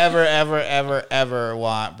would ever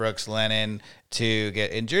want Brooks Lennon to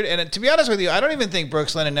get injured. And to be honest with you, I don't even think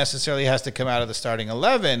Brooks Lennon necessarily has to come out of the starting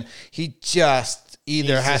 11. He just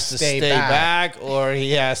either Needs to has to stay stay back. back or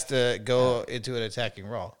he has to go into an attacking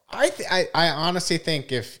role. I honestly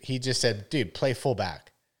think if he just said, dude, play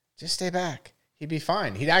fullback, just stay back, he'd be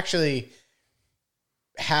fine. He'd actually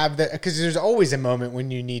have because there's always a moment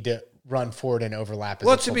when you need to run forward and overlap. As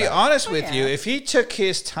Well, a to be fullback. honest with you, yeah. if he took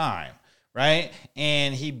his time, right,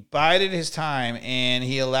 and he bided his time and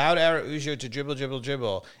he allowed Araujo to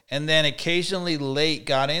dribble, and then occasionally late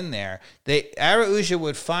got in there, Araujo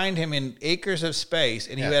would find him in acres of space,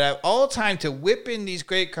 and he would have all time to whip in these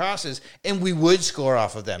great crosses, and we would score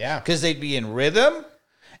off of them. Yeah. Because they'd be in rhythm.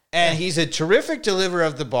 And he's a terrific deliverer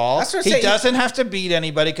of the ball. That's what I'm he saying. doesn't have to beat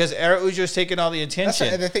anybody because Araujo's taking all the That's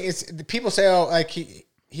attention. the thing is, people say, "Oh, like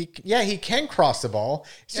he can cross the ball.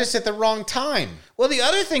 It's just at the wrong time." Well, the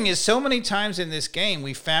other thing is, so many times in this game,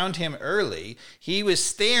 we found him early. He was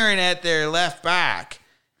staring at their left back.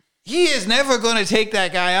 He is never going to take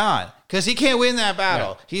that guy on because he can't win that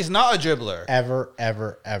battle. Yeah. He's not a dribbler. Ever.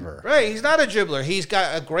 Right, he's not a dribbler. He's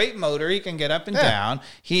got a great motor. He can get up and down.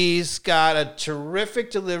 He's got a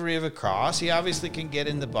terrific delivery of a cross. He obviously can get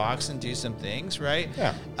in the box and do some things, right?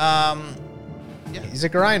 Yeah. He's a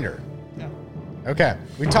grinder. Yeah. Okay,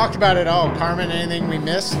 we talked about it all. Carmen, anything we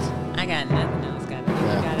missed? I got nothing else. Got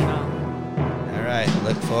it all. All right,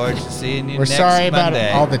 look forward to seeing you We're next sorry about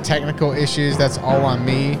Monday. all the technical issues. That's all on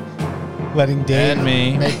me. Letting Dave And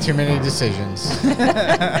me. make too many decisions.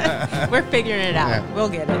 We're figuring it out. Yeah. We'll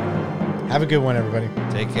get it. Have a good one, everybody.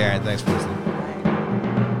 Take care, and thanks for listening.